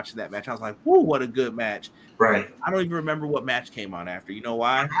tired from watching that match. I was like, whoo, what a good match. Right. I don't even remember what match came on after. You know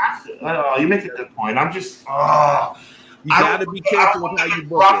why? You make a good point. I'm just, you got to be careful with how you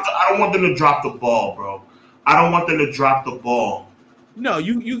book it. I don't want them to drop the ball, bro. I don't want them to drop the ball. No,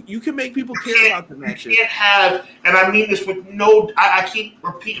 you can make people care about the matches. You can't have, and I mean this with no. I keep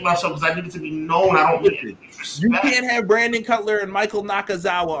repeating myself because I need it to be known. I don't mean it. You can't have Brandon Cutler and Michael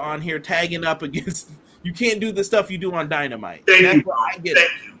Nakazawa on here tagging up against. You can't do the stuff you do on Dynamite. Thank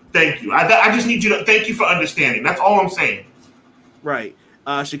you. I just need you to thank you for understanding. That's all I'm saying. Right.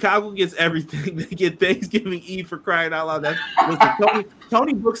 Chicago gets everything. They get Thanksgiving Eve for crying out loud. Listen,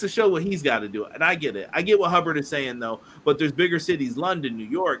 Tony books the show what he's got to do, and I get it. I get what Hubbard is saying though. But there's bigger cities: London, New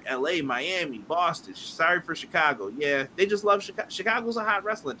York, L.A., Miami, Boston. Sorry for Chicago. Yeah, they just love Chicago. Chicago's a hot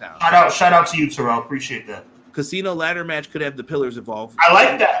wrestling town. Shout out to you, Terrell. Appreciate that. Casino ladder match could have the pillars involved. I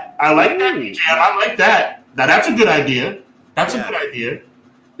like that. I like that. Now that's a good idea. That's a good idea.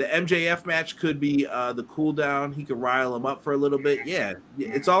 The MJF match could be the cool down. He could rile him up for a little bit. Yeah,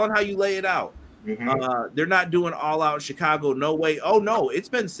 it's all on how you lay it out. Mm-hmm. They're not doing all out Chicago. No way. Oh no, it's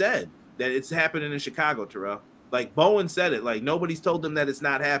been said that it's happening in Chicago, Terrell. Like Bowen said it. Like nobody's told them that it's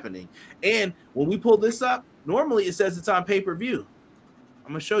not happening. And when we pull this up, normally it says it's on pay-per-view.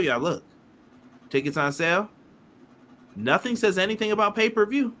 I'm gonna show y'all. Look, tickets on sale. Nothing says anything about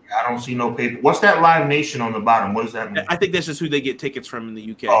pay-per-view. I don't see no paper. What's that Live Nation on the bottom? What does that mean? I think that's just who they get tickets from in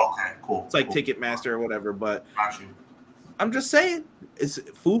the UK. Oh, okay, cool. It's like Ticketmaster or whatever. But got you. I'm just saying, it's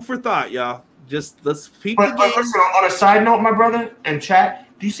food for thought, y'all. Just let's peep the game. But listen, on a side note, my brother and chat,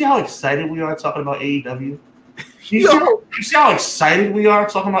 do you see how excited we are talking about AEW? You see how excited we are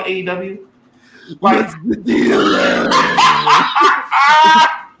talking about AEW? What's the deal?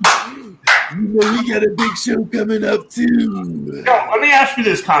 You know we got a big show coming up too. Yo, let me ask you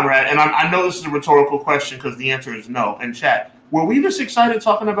this, Conrad, and I know this is a rhetorical question because the answer is no. And chat, were we this excited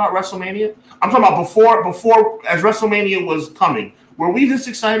talking about WrestleMania? I'm talking about before as WrestleMania was coming. Were we this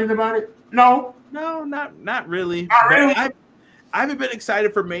excited about it? No, not really. Not really. I haven't been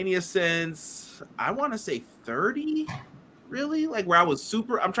excited for Mania since I want to say 30. Really, like where I was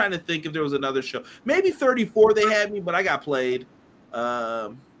super. I'm trying to think if there was another show. Maybe 34 they had me, but I got played.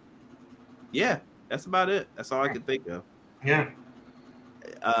 Yeah, that's about it. That's all I can think of. Yeah.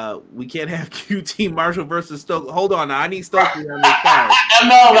 We can't have QT Marshall versus Stokely. Hold on, now I need Stokely on this card.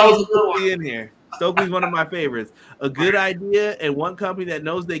 No, that was a good one. In here. Stokely's one of my favorites. A good idea and one company that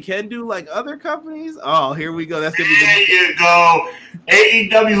knows they can do like other companies. Oh, here we go. That's gonna be there you go.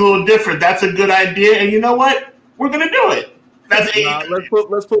 AEW's a little different. That's a good idea, and you know what? We're gonna do it. That's AEW.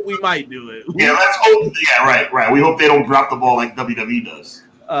 Let's put. We might do it. Yeah, let's hope. Yeah, right. We hope they don't drop the ball like WWE does.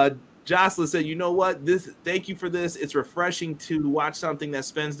 Jocelyn said, "You know what? Thank you for this. It's refreshing to watch something that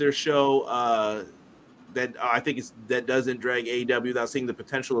spends their show that I think that doesn't drag AEW without seeing the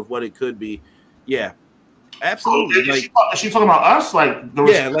potential of what it could be." Yeah, absolutely. Is she talking about us? Like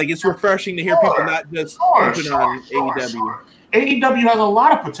it's refreshing to hear people not just focusing on AEW. AEW has a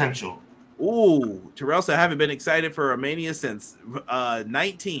lot of potential. Ooh, Terrell said, I haven't been excited for a Mania since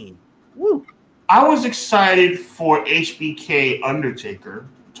 19. Woo! I was excited for HBK Undertaker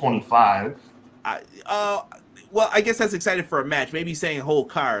 25. Well, I guess that's excited for a match. Maybe saying whole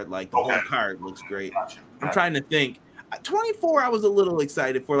card, like the whole card looks great. Gotcha. I'm trying to think. 24, I was a little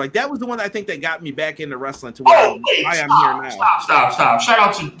excited for. Like that was the one I think that got me back into wrestling to where I'm here now. Stop. Shout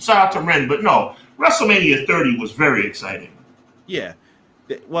out to Ren, but no, WrestleMania 30 was very exciting. Yeah.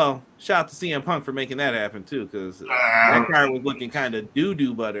 Well, shout out to CM Punk for making that happen too, because that card was looking kind of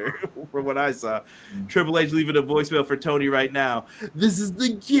doo-doo butter from what I saw. Triple H leaving a voicemail for Tony right now. This is the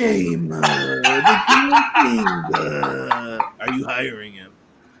game. The game. Are you hiring him?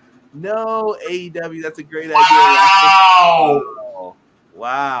 No, AEW. That's a great idea.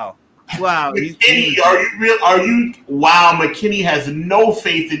 Wow. McKinney, are you real? Are you? Wow, McKinney has no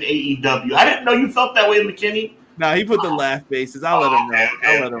faith in AEW. I didn't know you felt that way, McKinney. No, he put the laugh faces. I'll let him rock.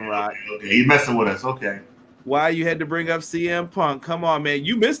 I'll let him rock. Okay, he messing with us. Okay. Why you had to bring up CM Punk? Come on, man.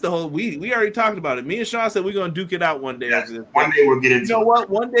 You missed the whole. We already talked about it. Me and Sean said we're gonna duke it out one day. Yes, one day we'll get into. You know what?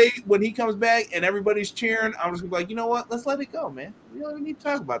 One day when he comes back and everybody's cheering, I'm just gonna be like, you know what? Let's let it go, man. We don't even need to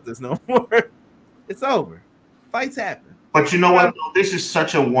talk about this no more. It's over. Fights happen. But you know what? This is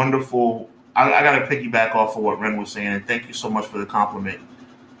such a wonderful. I got to piggyback off of what Ren was saying, and thank you so much for the compliment.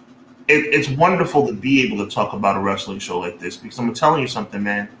 It's wonderful to be able to talk about a wrestling show like this because I'm telling you something,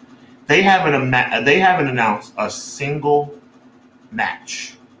 man. They haven't announced a single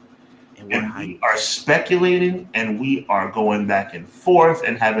match, and we are speculating, and we are going back and forth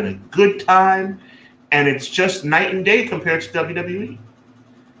and having a good time, and it's just night and day compared to WWE.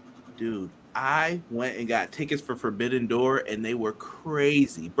 Dude, I went and got tickets for Forbidden Door, and they were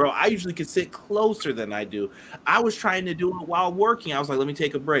crazy. Bro, I usually could sit closer than I do. I was trying to do it while working. I was like, let me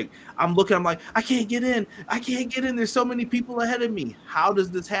take a break. I'm like, I can't get in. There's so many people ahead of me. How does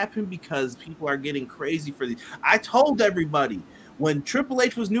this happen? Because people are getting crazy for these. I told everybody, When Triple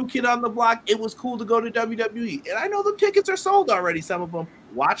H was new kid on the block, it was cool to go to WWE. And I know the tickets are sold already, some of them.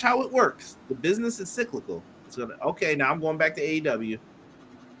 Watch how it works. The business is cyclical. It's gonna, okay, now I'm going back to AEW.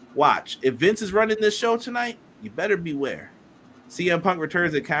 Watch. If Vince is running this show tonight, you better beware. CM Punk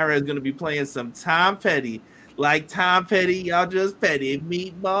returns and Kyra is going to be playing some Tom Petty. Like Tom Petty, y'all just petty.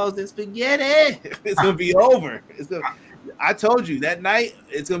 Meatballs and spaghetti. It's going to be over. I told you, that night,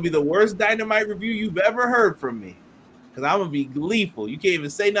 it's going to be the worst Dynamite review you've ever heard from me. Because I'm going to be gleeful. You can't even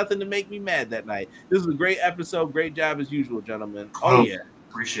say nothing to make me mad that night. This was a great episode. Great job as usual, gentlemen. Oh, yeah.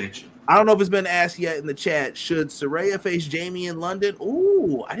 Appreciate you. I don't know if it's been asked yet in the chat. Should Saraya face Jamie in London?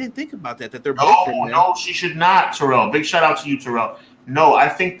 Ooh, I didn't think about that. They're both in there. No, she should not, Terrell. Big shout out to you, Terrell. No, I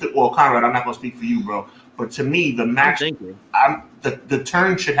think that, well, Conrad, I'm not going to speak for you, bro. But to me, the match, the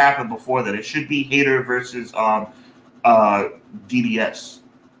turn should happen before that. It should be Hayter versus DDS.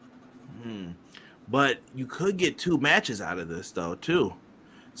 But you could get 2 matches out of this, though, too.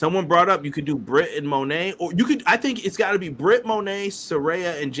 Someone brought up you could do Britt and Monet, or you could. I think it's got to be Britt, Monet,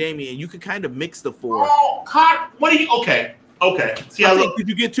 Saraya, and Jamie, and you could kind of mix the 4. Oh, God, what are you? Okay. See, I think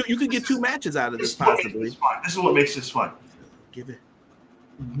you get 2. You could get 2 matches out of this possibly. This is what makes this fun. Give it.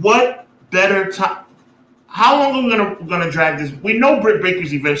 What better time? How long are we gonna drag this? We know Britt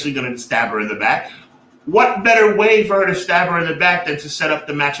Baker's eventually gonna stab her in the back. What better way for her to stab her in the back than to set up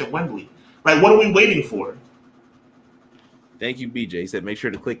the match at Wembley? Like, what are we waiting for? Thank you, BJ. He said make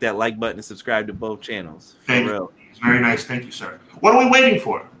sure to click that like button and subscribe to both channels. Thank you. It's very nice. Thank you, sir. What are we waiting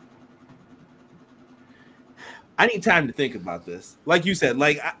for? I need time to think about this. Like you said,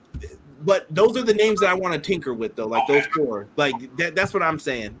 but those are the names that I want to tinker with, though. Like those 4. Like that's what I'm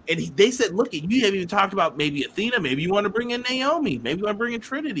saying. And they said, look, you haven't even talked about maybe Athena. Maybe you want to bring in Naomi. Maybe you want to bring in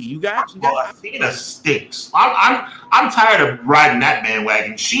Trinity. You got Athena stinks. I'm tired of riding that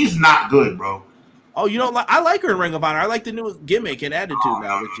bandwagon. She's not good, bro. Oh, you don't like? I like her in Ring of Honor. I like the new gimmick and attitude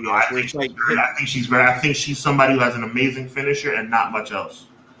now. I think she's somebody who has an amazing finisher and not much else.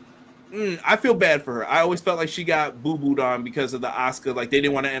 I feel bad for her. I always felt like she got boo-booed on because of the Asuka. Like, they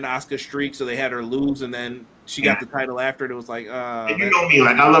didn't want to end Asuka's streak, so they had her lose, and then she got the title after it. It was like, and you know me,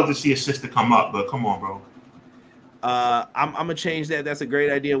 like, I love to see a sister come up, but come on, bro. I'm gonna change that. That's a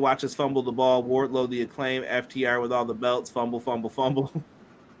great idea. Watch us fumble the ball. Wardlow, the Acclaim, FTR with all the belts. Fumble.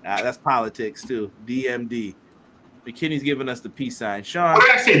 That's politics too. DMD. McKinney's giving us the peace sign. Sean, what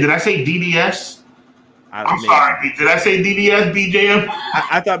did I say? Did I say DDS? I'm sorry. Did I say DDS, BJM?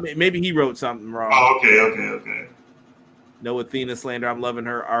 I thought maybe he wrote something wrong. Oh, okay. No Athena slander. I'm loving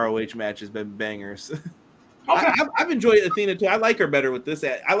her ROH match. Has been bangers. Okay. I've enjoyed Athena too. I like her better with this.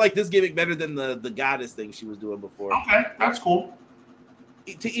 I like this gimmick better than the goddess thing she was doing before. Okay, that's cool.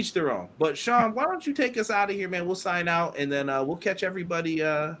 To each their own. But Sean, why don't you take us out of here, man? We'll sign out and then we'll catch everybody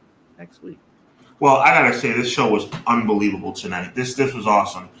next week. Well, I gotta say this show was unbelievable tonight. This was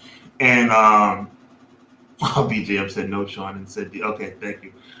awesome, and BJ said no, Sean, and said okay, thank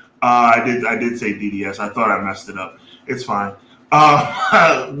you. I did say DDS. I thought I messed it up. It's fine.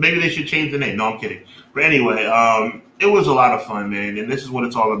 Maybe they should change the name. No, I'm kidding. But anyway, it was a lot of fun, man, and this is what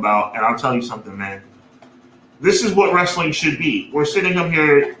it's all about. And I'll tell you something, man. This is what wrestling should be. We're sitting up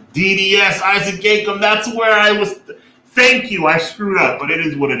here, DDS, Isaac Yankem. That's where I was. Thank you. I screwed up, but it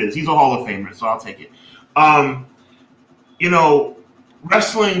is what it is. He's a Hall of Famer, so I'll take it.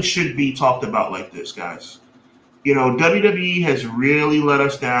 Wrestling should be talked about like this, guys. WWE has really let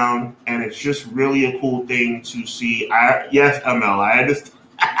us down, and it's just really a cool thing to see. Yes, ML, I understand.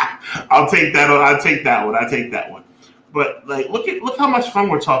 I'll take that one. But look how much fun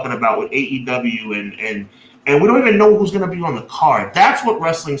we're talking about with AEW, and we don't even know who's going to be on the card. That's what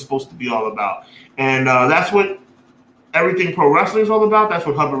wrestling's supposed to be all about, and that's what everything pro wrestling is all about. That's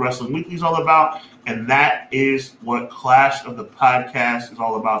what Hubbard Wrestling Weekly is all about, and that is what Clash of the Podcast is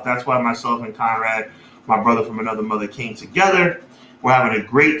all about. That's why myself and Conrad, my brother from another mother, came together. We're having a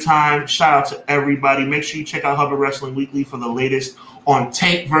great time. Shout out to everybody. Make sure you check out Hubbard Wrestling Weekly for the latest on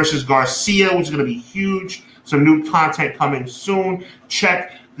Tank versus Garcia, which is going to be huge. Some new content coming soon.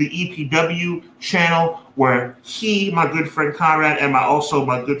 Check the EPW channel where my good friend Conrad, and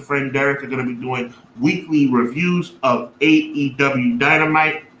my good friend Derek are going to be doing weekly reviews of AEW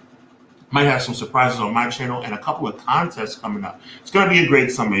Dynamite. Might have some surprises on my channel and a couple of contests coming up. It's going to be a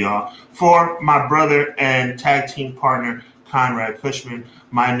great summer, y'all. For my brother and tag team partner, Conrad Cushman,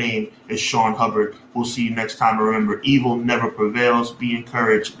 my name is Sean Hubbard. We'll see you next time. Remember, evil never prevails. Be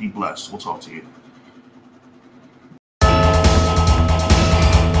encouraged. Be blessed. We'll talk to you.